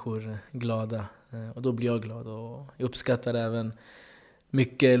människor glada. Och då blir jag glad. Och jag uppskattar även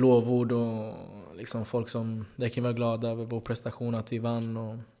mycket lovord och liksom folk som verkligen var glada över vår prestation, att vi vann.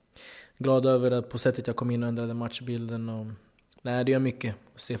 Och glada över att på sättet jag kom in och ändrade matchbilden. Och nej, det gör mycket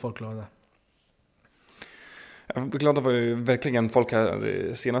att se folk glada. Jag blir glad var ju verkligen folk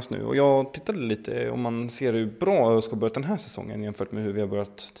här senast nu. Och jag tittade lite, om man ser hur bra ÖSK börjat den här säsongen jämfört med hur vi har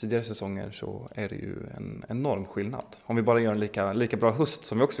börjat tidigare säsonger, så är det ju en enorm skillnad. Om vi bara gör en lika bra höst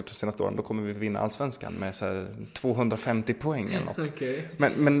som vi också gjort de senaste åren, då kommer vi vinna allsvenskan med så här 250 poäng eller något. Okay.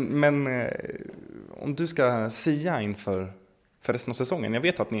 Men om du ska sia inför resten av säsongen, jag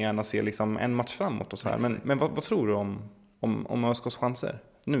vet att ni gärna ser liksom en match framåt och så här, men vad tror du om ÖSKs chanser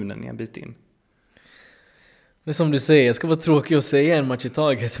nu när ni är en bit in? Men som du säger, jag ska vara tråkig att säga en match i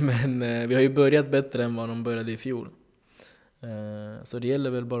taget, men vi har ju börjat bättre än vad de började i fjol. Så det gäller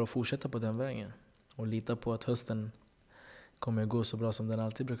väl bara att fortsätta på den vägen och lita på att hösten kommer att gå så bra som den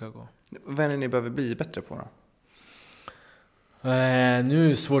alltid brukar gå. Vad är det ni behöver bli bättre på då? Nu är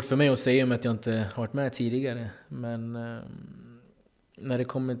det svårt för mig att säga om att jag inte har varit med tidigare, men när det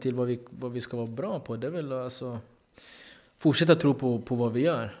kommer till vad vi ska vara bra på, det är väl alltså fortsätta tro på vad vi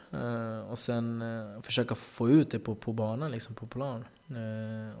gör och sen försöka få ut det på banan, liksom på plan.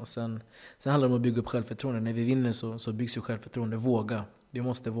 Och sen handlar det om att bygga upp självförtroende. När vi vinner så byggs ju självförtroende. Våga. Vi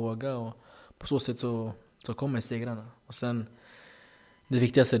måste våga och på så sätt så kommer segrarna. Och sen det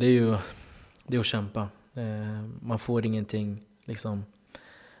viktigaste det är att kämpa. Man får ingenting liksom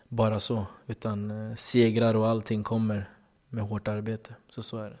bara så, utan segrar och allting kommer med hårt arbete.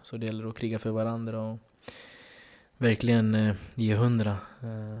 Så är det. Så det gäller att kriga för varandra och verkligen ge 100,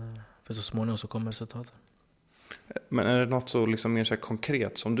 för så småningom så kommer resultatet. Men är det något så liksom mer så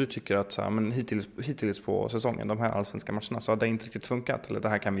konkret som du tycker att så här, men hittills på säsongen, de här allsvenska matcherna, så har det inte riktigt funkat, eller det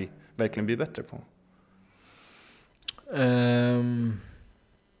här kan vi verkligen bli bättre på?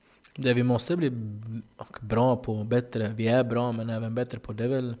 Det vi måste bli bra på, bättre. Vi är bra men även bättre på. Det är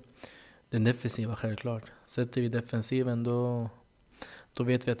väl den defensiva självklart. Sätter vi defensiven då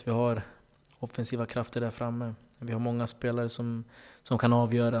vet vi att vi har offensiva krafter där framme. Vi har många spelare som kan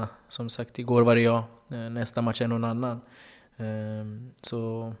avgöra. Som sagt, igår var det jag. Nästa match är någon annan.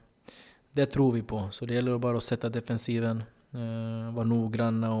 Så det tror vi på. Så det gäller bara att sätta defensiven. Vara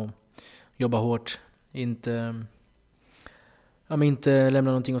noggranna och jobba hårt. Inte lämna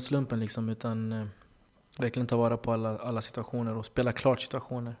någonting åt slumpen liksom, utan verkligen ta vara på alla situationer och spela klart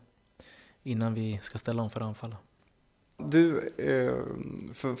situationer innan vi ska ställa om för anfalla. Du,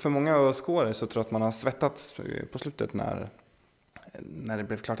 för många åskådare så tror jag att man har svettats på slutet när det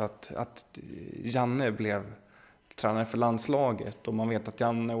blev klart att Janne blev tränare för landslaget, och man vet att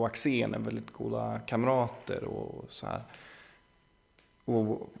Janne och Axén är väldigt goda kamrater och så här.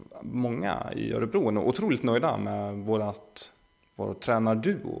 Och många i Örebro är otroligt nöjda med vår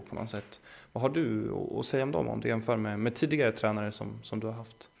tränarduo på något sätt. Vad har du att säga om dem, om du jämför med tidigare tränare som du har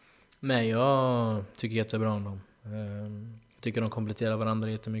haft? Nej, jag tycker jättebra om dem. Jag tycker de kompletterar varandra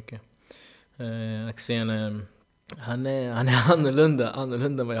jättemycket. Axén, han är annorlunda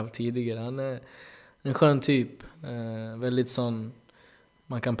än vad jag haft tidigare. Han är en skön typ. Väldigt sån,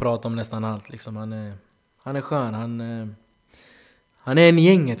 man kan prata om nästan allt liksom. Han är skön, han är en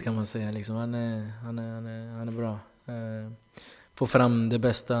gänget kan man säga liksom. Han är bra. Får fram det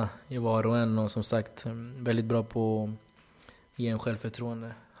bästa i var och en, och som sagt väldigt bra på att ge en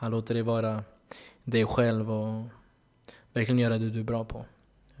självförtroende. Han låter dig vara dig själv och verkligen göra det du är bra på.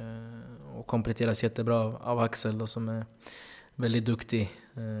 Och kompletteras jättebra av Axel då, som är väldigt duktig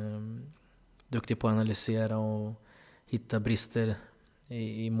på att analysera och hitta brister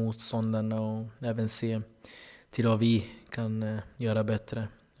i motståndarna och även se till vad vi kan göra bättre.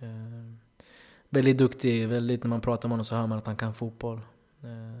 Väldigt duktig, när man pratar med honom så hör man att han kan fotboll.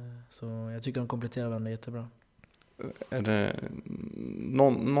 Så jag tycker de kompletterar varandra jättebra. Är det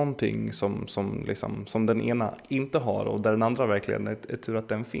någonting som den ena inte har och där den andra verkligen är tur att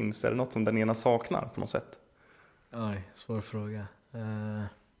den finns? Är det något som den ena saknar på något sätt? Oj, svår fråga.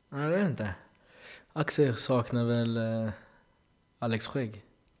 Jag vet inte. Axel saknar väl Alex Skägg.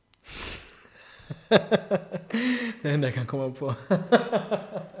 Det är det jag kan komma på.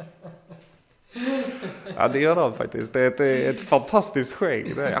 Ja, det gör han faktiskt. Det är ett fantastiskt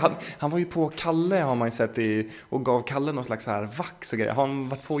skägg. Han var ju på Kalle, har man ju sett, och gav Kalle någon slags här vax och grejer. Har han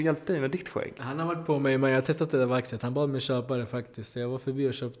varit på och hjälpt dig med ditt skägg? Han har varit på mig, men jag har testat det där vaxet. Han bad mig köpa det faktiskt. Så jag var förbi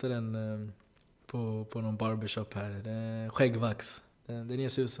och köpte den på någon barbershop här. Det är skäggvax. Den är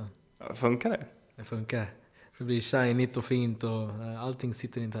susen. Funkar det? Det funkar. Det blir shiny och fint och allting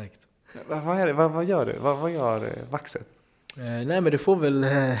sitter intakt. Vad gör du? Vad gör vaxet? Nej, men det får väl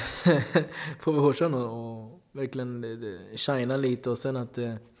hårsen och verkligen shina lite, och sen att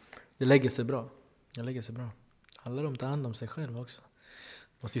det lägger sig bra. Det lägger sig bra. Handlar om att ta hand om sig själv också.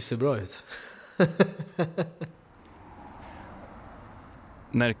 Måste ju se bra ut.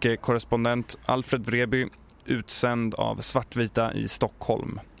 Närke-korrespondent Alfred Vreby, utsänd av Svartvita i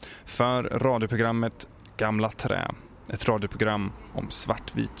Stockholm, för radioprogrammet Gamla Trä. Ett radioprogram om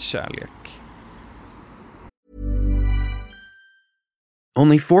svartvit kärlek.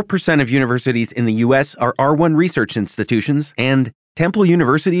 Only 4% of universities in the U.S. are R1 research institutions, and Temple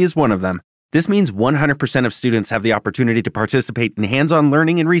University is one of them. This means 100% of students have the opportunity to participate in hands-on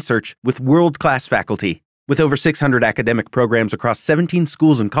learning and research with world-class faculty. With over 600 academic programs across 17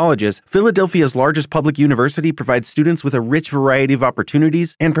 schools and colleges, Philadelphia's largest public university provides students with a rich variety of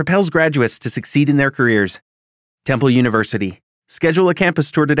opportunities and propels graduates to succeed in their careers. Temple University. Schedule a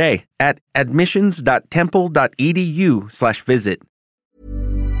campus tour today at admissions.temple.edu/visit.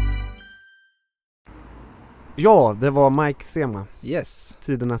 Ja, det var Maic Sema. Yes.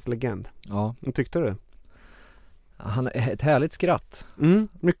 Tidernas legend. Ja. Vad tyckte du? Han är ett härligt skratt.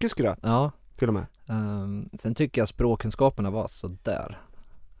 Mycket skratt. Ja. Till och med. Sen tycker jag språkkunskaperna var så där.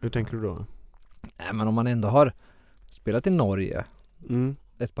 Hur tänker du då? Nej, men om man ändå har spelat i Norge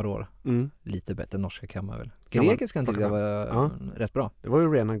ett par år. Lite bättre norska kan man väl. Grekiskan tyckte jag var rätt bra. Det var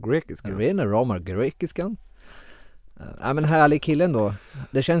ju rena grekiskan. Rena ramar grekiskan. Men härlig killen då.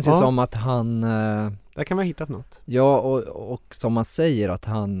 Det känns ju som att han... Där kan man ha hittat något. Ja, och som man säger att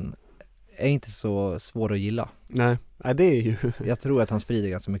han är inte så svår att gilla. Nej, det är ju... Jag tror att han sprider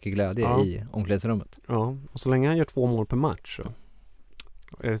ganska mycket glädje i omklädningsrummet. Ja, och så länge han gör 2 mål per match så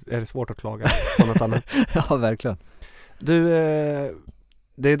är det svårt att klaga på något annat. Ja, verkligen. Du,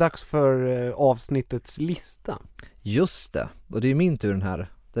 det är dags för avsnittets lista. Just det, och det är min tur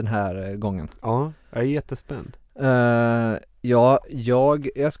den här gången. Ja, jag är jättespänd.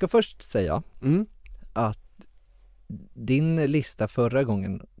 Jag ska först säga att din lista förra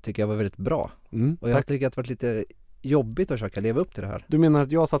gången tycker jag var väldigt bra. Och jag tycker att det var lite jobbigt att försöka leva upp till det här. Du menar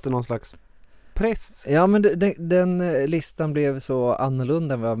att jag satte någon slags press? Ja, men den listan blev så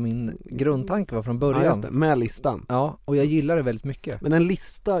annorlunda än vad min grundtanke var från början. Ja, just det, med listan. Ja, och jag gillar det väldigt mycket. Men en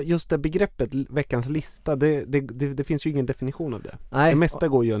lista, just det begreppet veckans lista, det finns ju ingen definition av det. Nej. Det mesta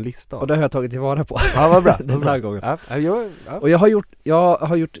går ju en lista. Och det har jag tagit tillvara på. Ja, vad bra. Den här gången. Ja. Och jag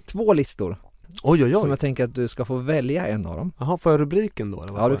har gjort 2 listor. Oj. Som jag tänker att du ska få välja en av dem. Jaha, för rubriken då?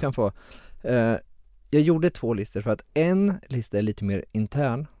 Eller ja, du kan få. Jag gjorde 2 listor för att en lista är lite mer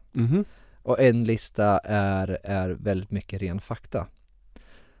intern. Och en lista är väldigt mycket ren fakta.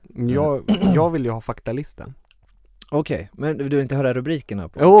 Jag vill ju ha faktalistan. Okej, men du vill inte höra rubrikerna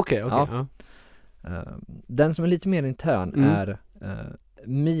på? Okej. Ja. Den som är lite mer intern är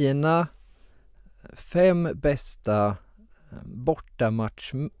mina 5 bästa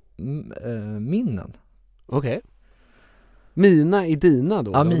bortamatchminnen. Okej. Mina i dina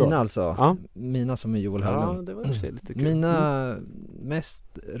då? Ja, mina alltså. Ja. Mina som är Joel Hörlund. Ja, det var för lite kul. Mina mest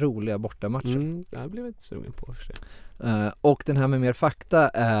roliga bortamatcher. Det blev inte sugen på för sig. Och den här med mer fakta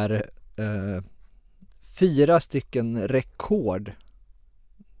är 4 stycken rekord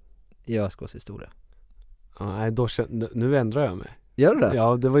i ÖSKs historia. Nej, nu ändrar jag mig. Gör du det?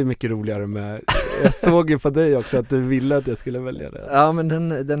 Ja, det var ju mycket roligare med... Jag såg ju på dig också att du ville att jag skulle välja det. Ja, men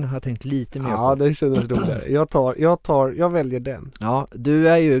den har jag tänkt lite mer på. Ja, den kändes roligare. Jag väljer den. Ja, du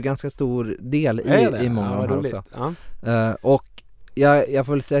är ju ganska stor del i många av de här också. Ja. Och jag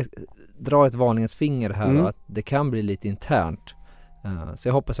får väl dra ett varningens finger här och att det kan bli lite internt. Så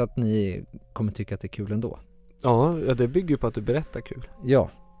jag hoppas att ni kommer tycka att det är kul ändå. Ja, det bygger på att du berättar kul. Ja.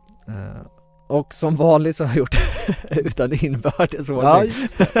 Och som vanligt så har jag gjort utan inbördes ordning. Ja,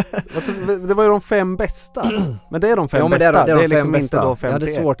 just det. Det var ju de 5 bästa. Men det är de 5 bästa. Det är liksom fem bästa. Inte då 51,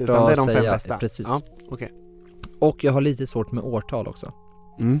 det är svårt utan att det är de 5 säga. bästa. Precis. Ja, okay. Och jag har lite svårt med årtal också.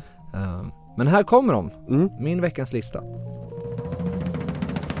 Men här kommer de. Min veckans lista.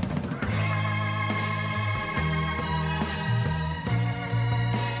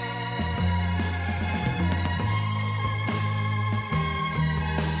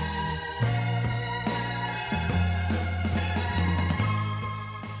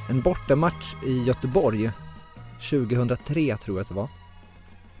 En bortamatch i Göteborg 2003 tror jag att det var.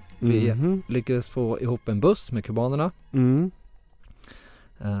 Vi lyckades få ihop en buss med kubanerna.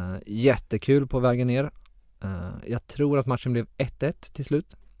 Jättekul på vägen ner. Jag tror att matchen blev 1-1 till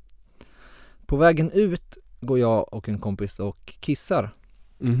slut. På vägen ut går jag och en kompis och kissar.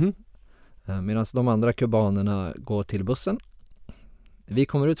 Medan de andra kubanerna går till bussen. Vi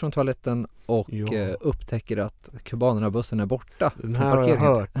kommer ut från toaletten och upptäcker att kubanerna och bussen är borta. Den här har jag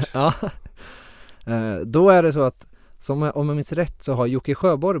hört. Ja. Då är det så att, om jag minns rätt, så har Jocke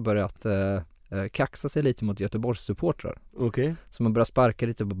Sjöborg börjat kaxa sig lite mot Göteborgs supportrar. Okej. Så man börjar sparka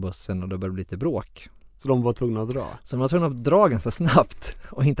lite på bussen och det börjar bli lite bråk. Så de var tvungna att dra? Så de var tvungna att dra ganska snabbt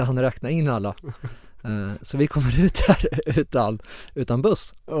och inte hann räkna in alla. Så vi kommer ut här utan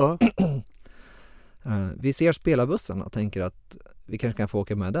buss. Ja. Vi ser spelarbussen och tänker att vi kanske kan få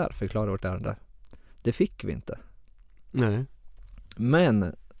åka med där, förklara vårt ärende. Det fick vi inte. Nej.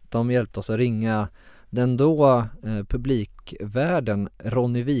 Men de hjälpte oss att ringa den då publikvärden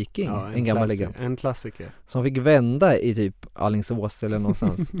Ronny Viking, en gammal legend. En klassiker. Som fick vända i typ Alingsås eller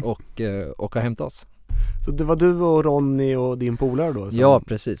någonstans och hämta oss. Så det var du och Ronny och din polare då? Ja,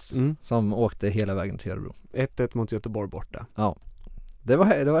 precis. Som åkte hela vägen till Örebro. 1-1 mot Göteborg borta. Ja. Det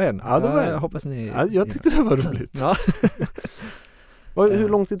var en. Ja, det var jag hoppas ni... Ja, jag tyckte det var roligt. Ja. Hur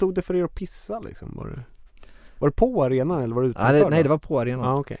lång tid tog det för er att pissa liksom? Var det på arenan eller var det utanför? Nej, det var på arenan.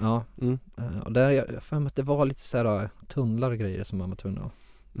 Ah, okay. Ja. Och där jag för mig att det var lite så här tunnlar och grejer som man var tvungen att...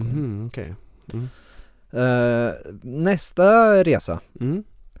 Okej. Nästa resa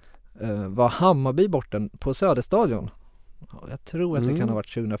var Hammarby borta på Söderstadion. Jag tror att det kan ha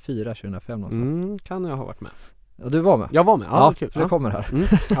varit 2004-2005 någonstans. Kan jag ha varit med. Och du var med? Jag var med, ja för det kommer här.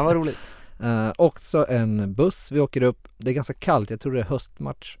 Ja, vad roligt. Också en buss, vi åker upp. Det är ganska kallt, jag tror det är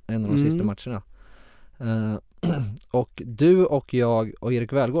höstmatch, en av de sista matcherna. Och du och jag och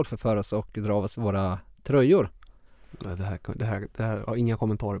Erik Välgård förför oss och drar av oss våra tröjor. Det här har inga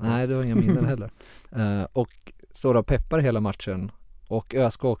kommentarer på. Nej, det har inga minnen heller. Och står och peppar hela matchen. Och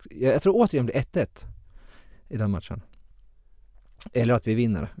ÖSK också. Jag tror återigen blir 1-1 i den matchen. Eller att vi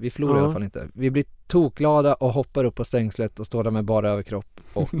vinner. Vi förlorar i alla fall inte. Vi blir toklada och hoppar upp på stängslet och står där med bara överkropp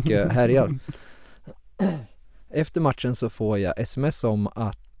och härjar. Efter matchen så får jag sms om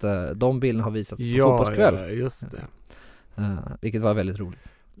att de bilderna har visats på fotbollskväll. Ja, just det. Vilket var väldigt roligt.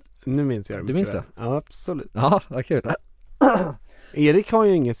 Nu minns jag det. Du minns det? Ja, absolut. Ja, vad kul. Erik har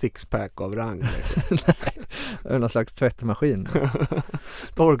ju ingen sixpack av rang. Någon slags tvättmaskin.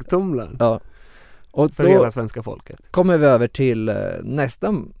 Torktumlaren. Ja. Och för då hela svenska folket. Kommer vi över till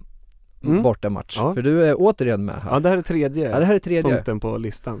nästa borta match. Ja. För du är återigen med här. Ja, det här är tredje, det här är tredje punkten på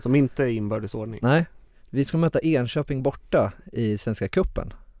listan som inte är inbördesordning. Nej, vi ska möta Enköping borta i Svenska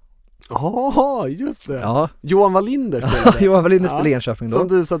cupen. Ja, just det. Ja. Johan Wallinder spelade. Johan Wallinder spelade i Enköping då. Som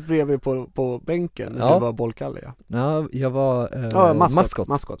du satt bredvid på bänken när du var bollkalle. Ja, jag var maskot.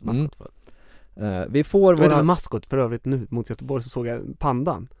 Vi får våra maskot för övrigt nu mot Göteborg, så såg jag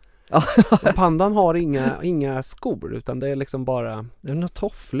pandan. Pandan har inga skor, utan det är liksom bara... Det är några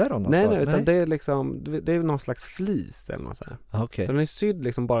tofflor och något. Nej, utan det är liksom, det är någon slags flis eller något så här. Okay. Så den är sydd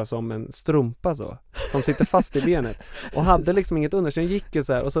liksom bara som en strumpa så, som sitter fast i benet. Och hade liksom inget under, så den gick ju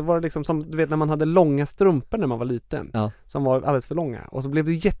så här. Och så var det liksom som, du vet när man hade långa strumpor när man var liten. Ja. Som var alldeles för långa. Och så blev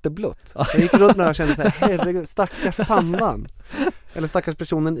det jätteblött. Jag gick runt och kände så här, herregud, stackars pandan. Eller stackars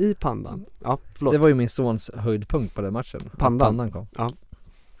personen i pandan. Ja, förlåt. Det var ju min sons höjdpunkt på den matchen. Pandan kom. Ja.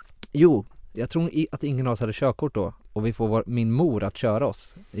 Jo, jag tror att ingen av oss hade körkort då. Och vi får min mor att köra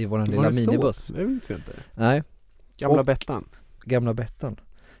oss i vår lilla minibuss. Det minns jag inte. Nej. Gamla Bettan.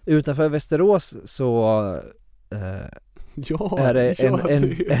 Utanför Västerås så är det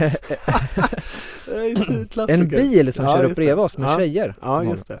en bil som kör upp bredvid oss med tjejer. Ja,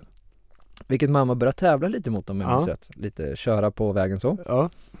 just det. Vilket mamma börjar tävla lite mot dem, med rätt. Lite köra på vägen så. Ja.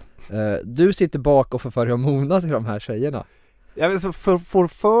 Du sitter bak och förföljer Mona till de här tjejerna. Jag vet, så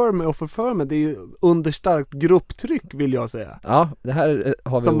för mig, det är ju under starkt grupptryck, vill jag säga. Ja, det här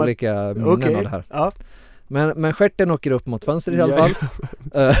har vi olika minnen av det här. Ja. Men stjärten åker upp mot fönstret i alla fall.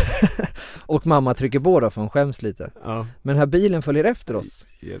 Och mamma trycker på då för hon skäms lite. Ja. Men den här bilen följer efter oss.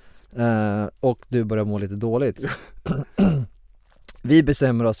 Yes. Och du börjar må lite dåligt. Vi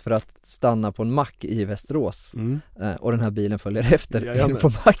bestämmer oss för att stanna på en mack i Västerås. Och den här bilen följer efter in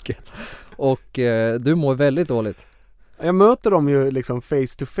på macken. Och du mår väldigt dåligt. Jag möter dem ju liksom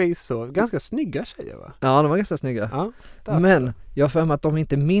face to face så. Ganska snygga tjejer, va? Ja, de var ganska snygga. Ja, men jag har för mig att de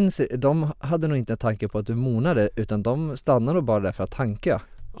inte minns, de hade nog inte en tanke på att du monade, utan de stannade nog bara där för att tanka.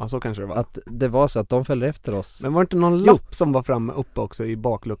 Ja, så kanske det var. Att det var så att de följde efter oss. Men var det inte någon lapp som var framme uppe också i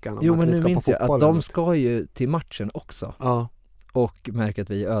bakluckan? Jo, men nu minns jag att de ska ju till matchen också. Ja. Och märker att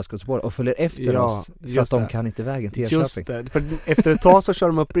vi är Öskottsborg och följer efter oss för att de kan inte vägen till Enköping. Just det, för efter ett tag så kör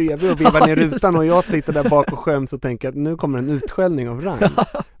de upp bredvid och vivar ner rutan och jag sitter där bak och skäms och tänker att nu kommer en utskällning av rang.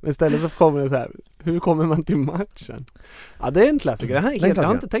 Men istället så kommer det så här, hur kommer man till matchen? Ja, det är en klassiker. Jag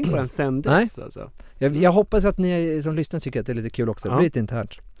har inte tänkt på den sen dess. Alltså. Jag hoppas att ni som lyssnar tycker att det är lite kul också. Det blir lite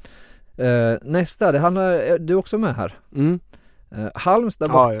internt. Nästa, det handlar, du är också med här.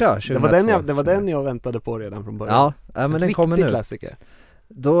 Halmstad borta. Ja. Det var den jag väntade på redan från början. Ja, men den kommer nu. Klassiker.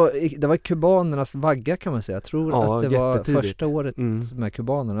 Det var kubanernas vagga, kan man säga. Jag tror att det var första året med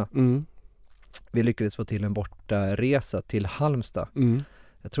kubanerna. Vi lyckades få till en borta resa till Halmstad.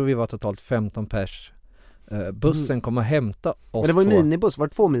 Jag tror vi var totalt 15 pers. Bussen kom och hämta oss. Men det var en minibuss, var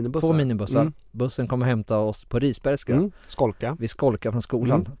det 2 minibussar? 2 minibussar. Bussen kom och hämta oss på Risbergska. Skolka. Vi skolkade från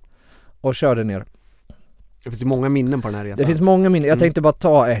skolan och körde ner. Det finns ju många minnen på den här resan. Det finns många minnen. Jag tänkte bara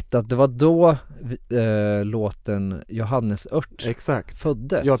ta ett, att det var då låten Johannesört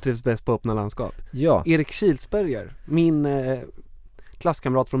föddes. Jag trivs bäst på öppna landskap. Ja. Erik Kilsberger, min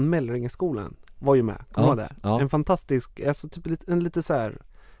klasskamrat från Mellringeskolan, var ju med. Kommer det? Ja. En fantastisk, alltså typ en lite så här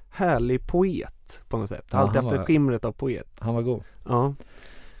härlig poet på något sätt. Alltid efter skimret av poet. Han var god. Ja.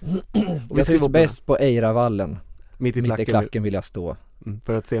 Och vi trivs bäst på Eiravallen. Mitt i klacken vill jag stå.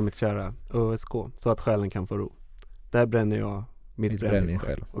 För att se mitt kära ÖSK, så att själen kan få ro. Där bränner jag mitt brännvin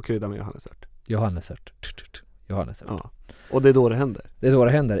själv och kryddar med Johannesört. Ja. Och det är då det händer. Det är då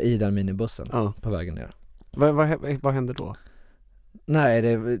det händer i den minibussen på vägen ner. Vad händer då? Nej,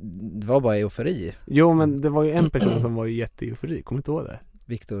 det var bara eufori. Jo, men det var ju en person som var ju jätte-eufori. Kommer inte ihåg det?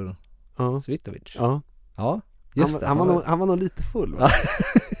 Viktor Svitovic. Ja. Just det, han var nog lite full, va?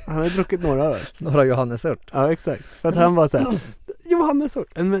 Han hade druckit några öl. Några Johannesört. Ja, exakt. För att han var så här, Johannesört.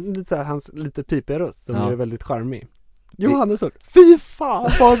 Men så här, hans lite pipiga röst som är väldigt charmig. Johannesört. Fy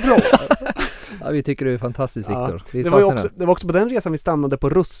fan, vad bra! Ja, vi tycker du är fantastisk, Viktor. Det var också på den resan vi stannade på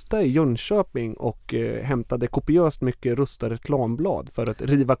Rusta i Jönköping och hämtade kopiöst mycket Rusta reklamblad för att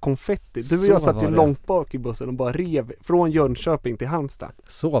riva konfetti. Du och jag satt ju långt bak i bussen och bara rev från Jönköping till Halmstad.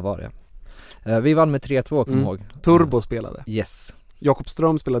 Så var det. Vi vann med 3-2, kommer ihåg. Turbo spelade. Yes. Jakob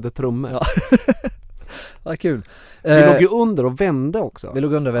Ström spelade trummor. Ja. Vad kul. Vi låg ju under och vände också. Vi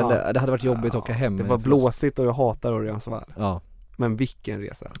låg under och vände. Ja. Det hade varit jobbigt att åka hem. Det var blåsigt och jag hatar Örjansvall. Ja. Men vilken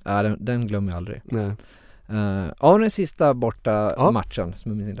resa. Ja, den glömmer jag aldrig. Nej. Den sista borta matchen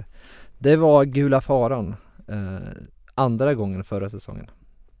som jag minns inte. Det var Gula Faran. Andra gången förra säsongen.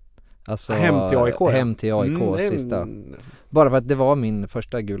 Alltså hem till AIK. Hem till AIK sista. Bara för att det var min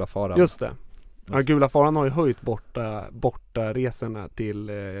första gula faran. Just det. Ja, gula faran har ju höjt borta resorna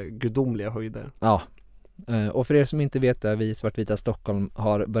till gudomliga höjder. Ja. Och för er som inte vet det, vi i Svartvita Stockholm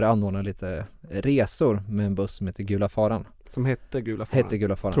har börjat anordna lite resor med en buss som heter Gula faran. Som hette Gula faran. Hette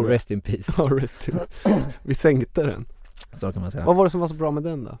Gula faran. Rest in peace. Ja, rest in. Vi sänkte den. Så kan man säga. Vad var det som var så bra med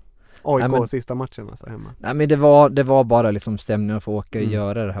den då? AIK sista matchen alltså hemma. Nej, men det var bara liksom stämningen att få åka och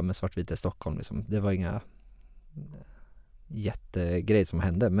göra det här med Svartvita Stockholm liksom. Det var inga jättegrejer som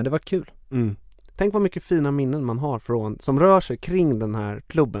hände, men det var kul. Tänk vad mycket fina minnen man har som rör sig kring den här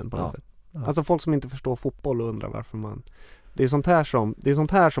klubben på något sätt. Ja. Alltså folk som inte förstår fotboll och undrar varför man... Det är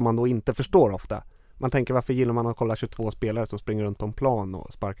sånt här som man då inte förstår ofta. Man tänker, varför gillar man att kolla 22 spelare som springer runt på en plan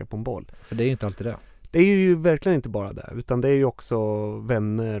och sparkar på en boll? För det är ju inte alltid det. Det är ju verkligen inte bara det, utan det är ju också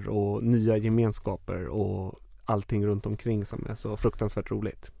vänner och nya gemenskaper och allting runt omkring som är så fruktansvärt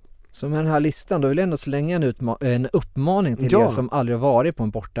roligt. Så med den här listan, då vill jag ändå slänga en uppmaning till er som aldrig har varit på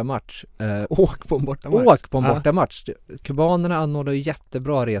en bortamatch. Åk på en bortamatch. Åk på en bortamatch. Kubanerna anordnar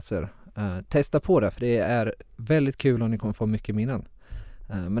jättebra resor. Testa på det, för det är väldigt kul och ni kommer få mycket minnen.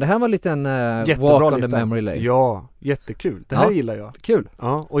 Men det här var en liten walk on the memory lane. Ja, jättekul. Det här gillar jag. Kul.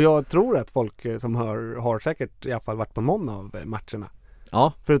 Ja, och jag tror att folk som har säkert i alla fall varit på någon av matcherna.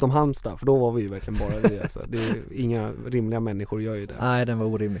 Ja. Förutom Halmstad, för då var vi ju verkligen bara det. Alltså. Det är inga rimliga människor gör ju det. Nej, den var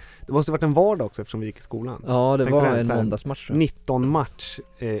orimlig. Det måste ha varit en vardag också eftersom vi gick i skolan. Ja, det var en måndagsmatch. 19 match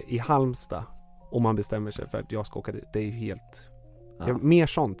i Halmstad och man bestämmer sig för att jag ska åka dit. Det är ju helt... Ja, mer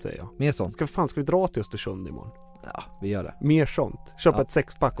sånt säger jag. Mer sånt. Ska vi dra till Östersund imorgon? Ja, vi gör det. Mer sånt. Köpa ett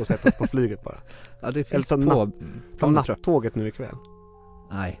 6-pack och sätta oss på flyget bara. Ja, det finns eller ta nattåget nu ikväll.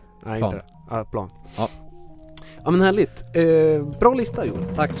 Nej, inte det. Ja, plan. Ja. Ja, men härligt. Bra lista,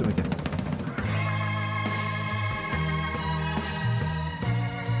 Joel. Tack så mycket.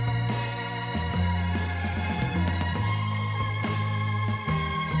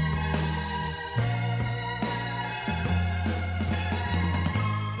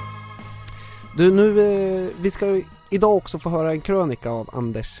 Du, vi ska idag också få höra en krönika av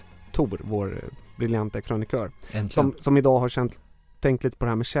Anders Thor, vår briljanta krönikör. Som idag har tänkt lite på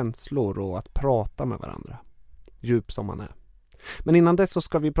det här med känslor och att prata med varandra. Djup som man är. Men innan dess så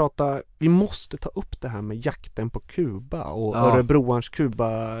ska vi måste ta upp det här med jakten på Kuba och Örebroans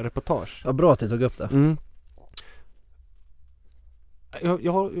Kuba-reportage. Ja, bra att du tog upp det.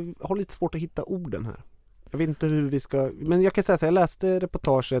 Jag har lite svårt att hitta orden här. Jag vet inte hur vi ska... Men jag kan säga så jag läste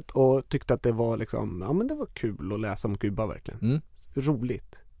reportaget och tyckte att det var liksom... Ja, men det var kul att läsa om Kuba verkligen.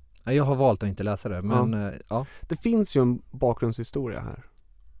 Roligt. Ja, jag har valt att inte läsa det, men ja. Det finns ju en bakgrundshistoria här.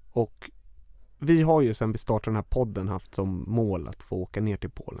 Och vi har ju sedan vi startade den här podden haft som mål att få åka ner till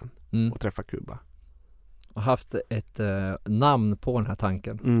Polen och träffa Kuba. Och haft ett namn på den här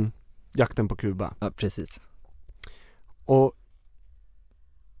tanken. Jakten på Kuba. Ja, precis. Och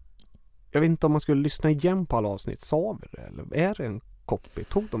jag vet inte om man skulle lyssna igen på alla avsnitt. Sa vi det? Eller är det en copy?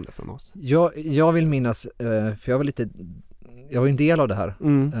 Tog de det från oss? Jag vill minnas, för jag var en del av det här.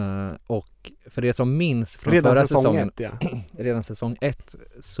 Och för det som minns från förra säsongen, redan säsong 1,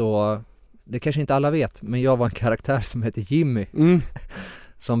 så det kanske inte alla vet, men jag var en karaktär som hette Jimmy.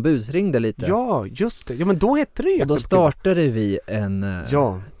 Som busringde lite. Ja, just det. Ja, men då hette det. Och då startade vi en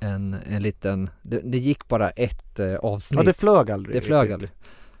liten... Det gick bara ett avsnitt. Ja, det flög aldrig.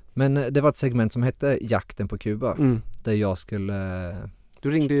 Men det var ett segment som hette Jakten på Kuba. Där jag skulle...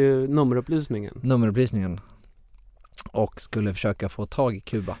 Du ringde ju nummerupplysningen. Och skulle försöka få tag i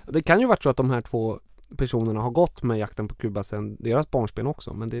Kuba. Det kan ju vara så att de här två personerna har gått med Jakten på Kuba sedan deras barnsben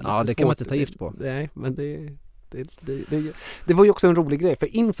också. Men det är lite det kan man inte ta gift på. Nej, men det var ju också en rolig grej.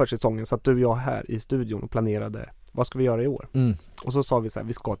 För inför säsongen satt du och jag här i studion och planerade, vad ska vi göra i år? Och så sa vi så här,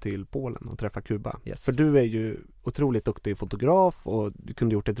 vi ska till Polen och träffa Kuba. Yes. För du är ju otroligt duktig fotograf och du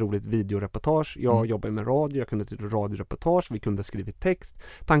kunde gjort ett roligt videoreportage. Jag jobbar med radio, jag kunde göra radioreportage, vi kunde skrivit text.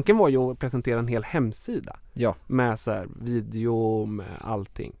 Tanken var ju att presentera en hel hemsida. Ja. Med så här, video, med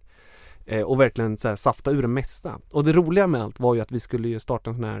allting. Och verkligen så här, safta ur det mesta. Och det roliga med allt var ju att vi skulle ju starta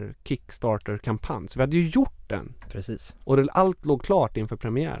en sån här Kickstarter-kampanj. Så vi hade ju gjort den. Precis. Och allt låg klart inför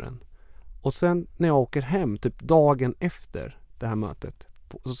premiären. Och sen när jag åker hem, typ dagen efter det här mötet,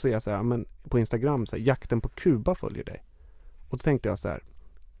 så ser jag så här, men på Instagram så här, Jakten på Kuba följer dig. Och då tänkte jag så här,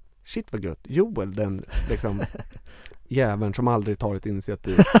 shit vad gött, Joel, den liksom jäveln som aldrig tar ett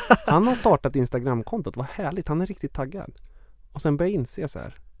initiativ. Han har startat Instagram-kontot, vad härligt, han är riktigt taggad. Och sen började jag inse så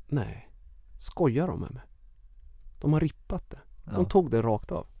här, nej, skojar de med mig? De har rippat det. De tog det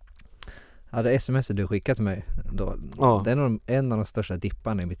rakt av. Ja, det sms du skickade till mig då, det är en av de största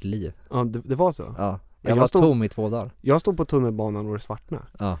dipparna i mitt liv. Ja, det var så? Ja, Jag var tom i 2 dagar. Jag stod på tunnelbanan och det svartnade.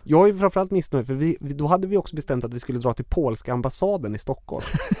 Ja. Jag är framförallt missnöjd för då hade vi också bestämt att vi skulle dra till polska ambassaden i Stockholm.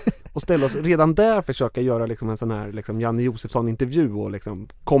 Och ställa oss redan där försöka göra liksom en sån här liksom Janne Josefsson-intervju och liksom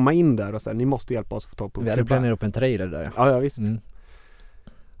komma in där och säga ni måste hjälpa oss att få tag på. Vi hade planerat upp en trailer där. Ja, visst.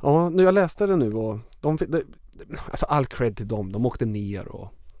 Ja, nu jag läste det nu och alltså all cred till dem. De åkte ner och...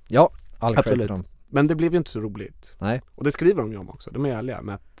 Ja, all cred till dem. Men det blev ju inte så roligt. Nej. Och det skriver de ju om också. De är ärliga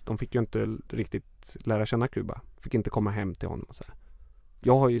med att de fick ju inte riktigt lära känna Kuba. Fick inte komma hem till honom och så här.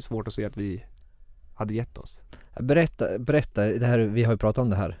 Jag har ju svårt att se att vi hade gett oss. Berätta det här, vi har ju pratat om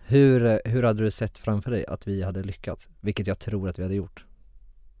det här. Hur hade du sett framför dig att vi hade lyckats? Vilket jag tror att vi hade gjort.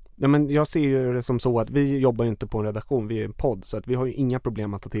 Ja, men jag ser ju det som så att vi jobbar ju inte på en redaktion, vi är en podd, så att vi har ju inga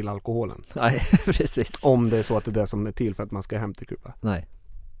problem att ta till alkoholen. Nej, precis. Om det är så att det är det som är till för att man ska hem till Kuba. Nej.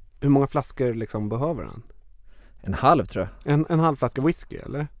 Hur många flaskor liksom behöver han? 1,5 tror jag. En halv flaska whisky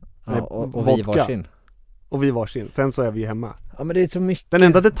eller? Ja, nej, och vi varsin. Och vi varsin, sen så är vi hemma. Ja, men det är så mycket. Den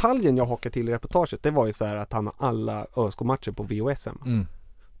enda detaljen jag hakar till i reportaget, det var ju så här att han har alla ÖSK-matcher på VOSM.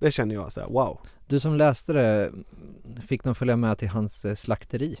 Det känner jag så här, wow. Du som läste det, fick de följa med till hans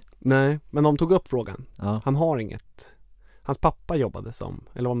slakteri? Nej, men de tog upp frågan. Ja. Han har inget. Hans pappa jobbade som,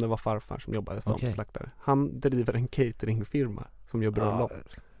 eller om det var farfar som jobbade som slaktare. Han driver en cateringfirma som gör bröllop.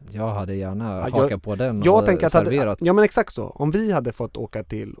 Jag hade gärna hakat på den jag och tänker att serverat. Ja, men exakt så. Om vi hade fått åka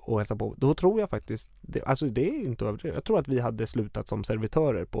till och hälsa på, då tror jag faktiskt, alltså det är inte överdrivet. Jag tror att vi hade slutat som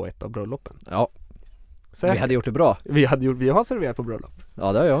servitörer på ett av bröllopen. Ja, säkert. Vi hade gjort det bra. Vi har serverat på bröllop.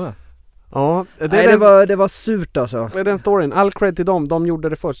 Ja, det har jag med. Ja, det var surt alltså. Med den storyn, all cred till dem, de gjorde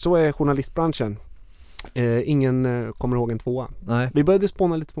det först. Så är journalistbranschen. Ingen kommer ihåg en 2. Nej. Vi började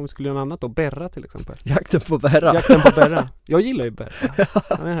spåna lite på om vi skulle göra något annat då. Berra till exempel. Jakten på Berra. Jag gillar ju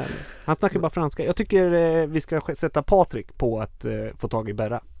Berra. Han snackar bara franska. Jag tycker vi ska sätta Patrik på att få tag i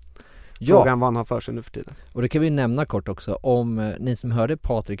Berra. Frågan vad han har för sig nu för tiden. Och det kan vi nämna kort också. Om ni som hörde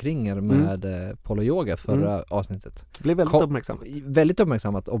Patrik ringer med Polo Yoga förra avsnittet. Det blev väldigt uppmärksammat. Väldigt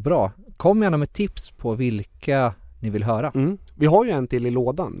uppmärksammat och bra. Kom gärna med tips på vilka ni vill höra. Vi har ju en till i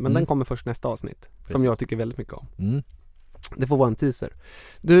lådan, men den kommer först nästa avsnitt. Precis. Som jag tycker väldigt mycket om. Det får vara en teaser.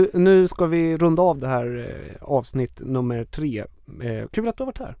 Du, nu ska vi runda av det här avsnitt nummer 3. Kul att du har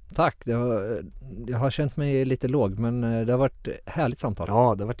varit här. Tack, jag har känt mig lite låg, men det har varit härligt samtal.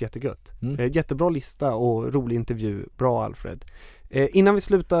 Ja, det har varit jättegött. Jättebra lista och rolig intervju. Bra, Alfred. Innan vi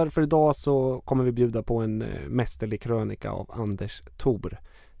slutar för idag så kommer vi bjuda på en mästerlig krönika av Anders Thor.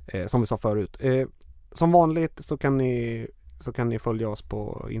 Som vi sa förut. Som vanligt så kan ni följa oss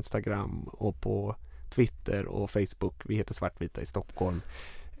på Instagram och på Twitter och Facebook. Vi heter Svartvita i Stockholm.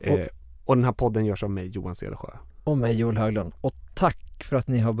 Och den här podden görs av mig, Johan Cedersjö. Och mig, Joel Höglund. Och tack för att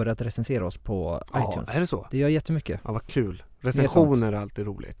ni har börjat recensera oss på iTunes. Ja, är det så? Det gör jättemycket. Ja, vad kul. Recensioner är alltid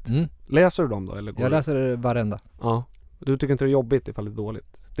roligt. Läser du dem då? Eller jag läser varenda. Ja. Du tycker inte det är jobbigt ifall det är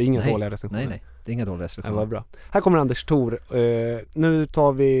dåligt? Det är inga dåliga recensioner. Nej, det är inga dåliga recensioner. Det var bra. Här kommer Anders Thor. Nu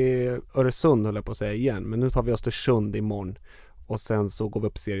tar vi Öresund, höll jag på att säga igen. Men nu tar vi Östersund imorgon. Och sen så går vi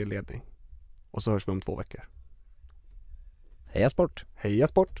upp serieledning. Och så hörs vi om 2 veckor. Heja sport! Heja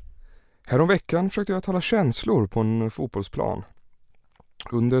sport! Häromveckan försökte jag tala känslor på en fotbollsplan.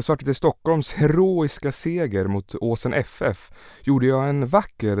 Under Svartvita i Stockholms heroiska seger mot Åsen FF gjorde jag en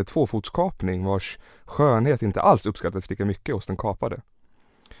vacker 2-fotskapning vars skönhet inte alls uppskattades lika mycket hos den kapade.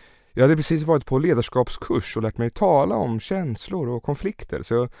 Jag hade precis varit på ledarskapskurs och lärt mig tala om känslor och konflikter,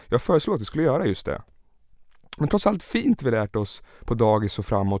 så jag föreslog att vi skulle göra just det. Men trots allt fint vi lärt oss på dagis och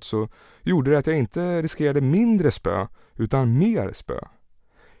framåt så gjorde det att jag inte riskerade mindre spö utan mer spö.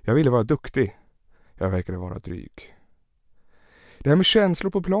 Jag ville vara duktig. Jag verkade vara dryg. Det här med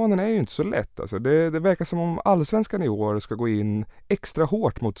känslor på planen är ju inte så lätt. Alltså. Det verkar som om allsvenskan i år ska gå in extra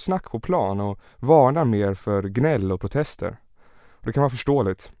hårt mot snack på plan och varnar mer för gnäll och protester. Och det kan vara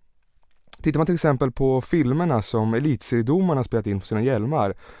förståeligt. Tittar man till exempel på filmerna som elitseriedomarna spelat in på sina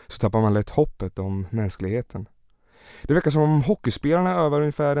hjälmar så tappar man lätt hoppet om mänskligheten. Det verkar som om hockeyspelarna övar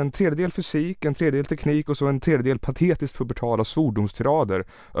ungefär 1/3 fysik, 1/3 teknik och så 1/3 patetiskt pubertala svordomstirader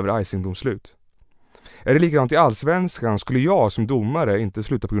över icingdomslut. Är det likadant i allsvenskan skulle jag som domare inte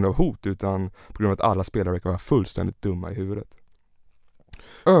sluta på grund av hot utan på grund av att alla spelare verkar vara fullständigt dumma i huvudet.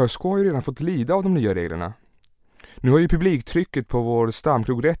 ÖSK har ju redan fått lida av de nya reglerna. Nu har ju publiktrycket på vår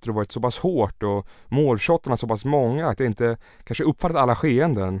stamkrog Retro varit så pass hårt och målshottarna så pass många att jag inte kanske uppfattat alla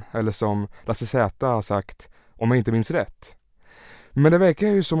skeenden, eller som Lasse Z har sagt, om jag inte minns rätt. Men det verkar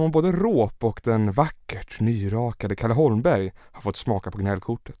ju som om både Råp och den vackert nyrakade Kalle Holmberg har fått smaka på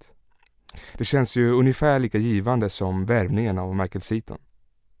gnällkortet. Det känns ju ungefär lika givande som värvningen av Michael Seaton.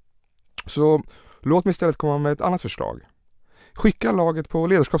 Så låt mig istället komma med ett annat förslag. Skicka laget på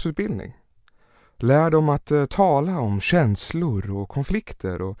ledarskapsutbildning. Lär dem att tala om känslor och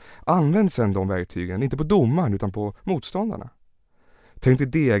konflikter och använd sedan de verktygen, inte på domaren utan på motståndarna. Tänk dig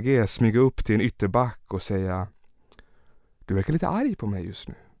DG smyga upp till en ytterback och säga: du verkar lite arg på mig just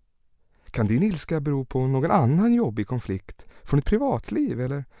nu. Kan din ilska bero på någon annan jobbig konflikt från ett privatliv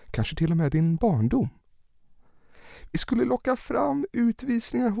eller kanske till och med din barndom? Vi skulle locka fram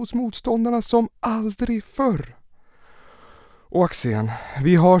utvisningar hos motståndarna som aldrig förr. Och Axén,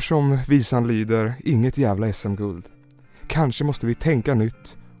 vi har som visan lyder inget jävla SM-guld. Kanske måste vi tänka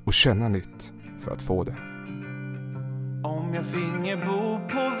nytt och känna nytt för att få det. Om jag finge bo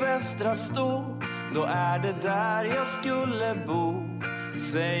på Västra Stå, då är det där jag skulle bo.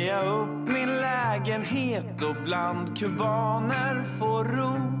 Säga upp min lägenhet och bland kubaner få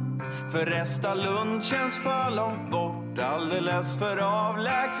ro. För Restalund känns för långt bort, alldeles för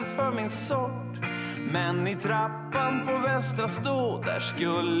avlägset för min sort. Men i trappan på Västra Stå, där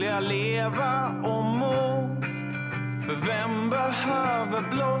skulle jag leva och må. För vem behöver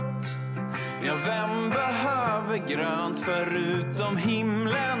blått? Ja, vem behöver grönt förutom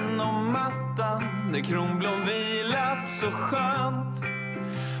himlen och mattan där kronblom vilat så skönt?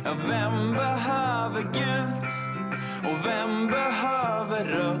 Ja, vem behöver gult? Och vem behöver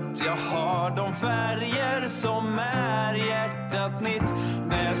rött? Jag har de färger som är hjärtat mitt.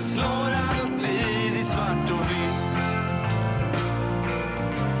 Det slår alltid i svart och vitt.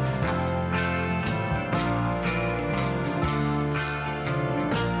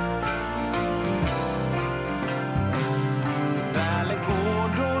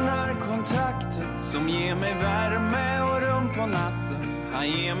 Som ger mig värme och rum på natten. Han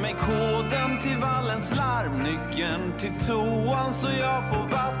ger mig koden till vallens larm, nyckeln till toan så jag får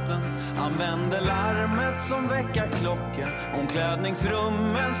vatten. Använder larmet som väckarklocka.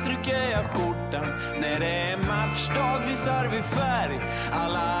 Omklädningsrummen stryker jag skjortan. När det är matchdag visar vi färg.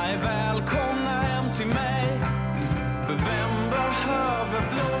 Alla är välkomna hem till mig. För vem behöver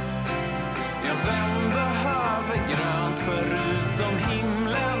blått? Ja, vem behöver grönt förutom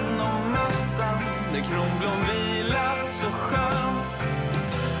himlen och mattan där kronblom vilat så skönt?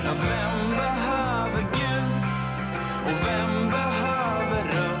 Ja, vem behöver gult? Och vem behöver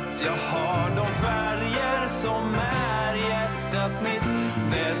rött? Jag har de färger som är hjärtat mitt.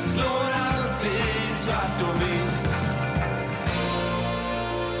 Det slår alltid svart och vitt.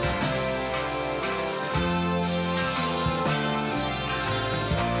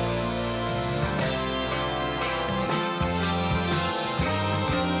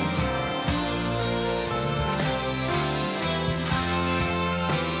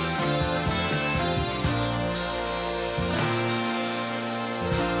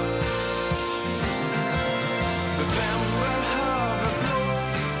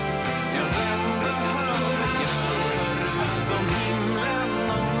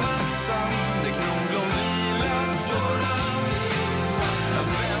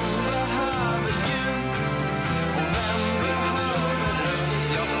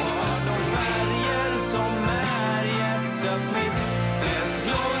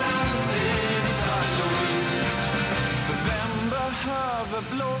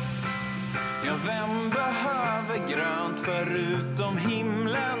 Ja, vem behöver grönt förutom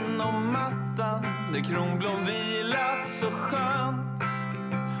himlen och mattan där kronblom vilat så skönt?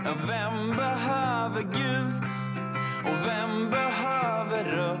 Ja, vem behöver gult? Och vem behöver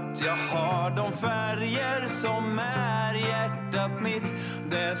rött? Jag har de färger som är hjärtat mitt.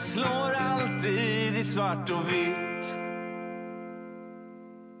 Det slår alltid i svart och vitt.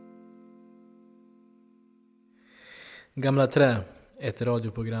 Gamla trä, ett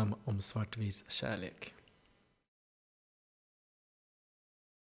radioprogram om svartvit kärlek.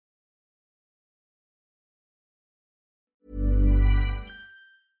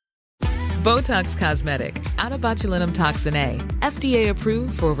 Botox Cosmetic, out of botulinum toxin A, FDA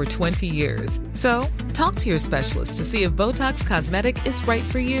approved for over 20 years. So, talk to your specialist to see if Botox Cosmetic is right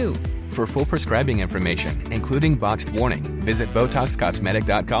for you. For full prescribing information, including boxed warning, visit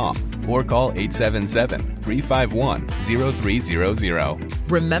BotoxCosmetic.com or call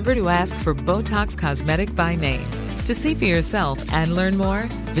 877-351-0300. Remember to ask for Botox Cosmetic by name. To see for yourself and learn more,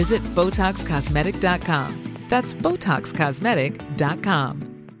 visit BotoxCosmetic.com. That's BotoxCosmetic.com.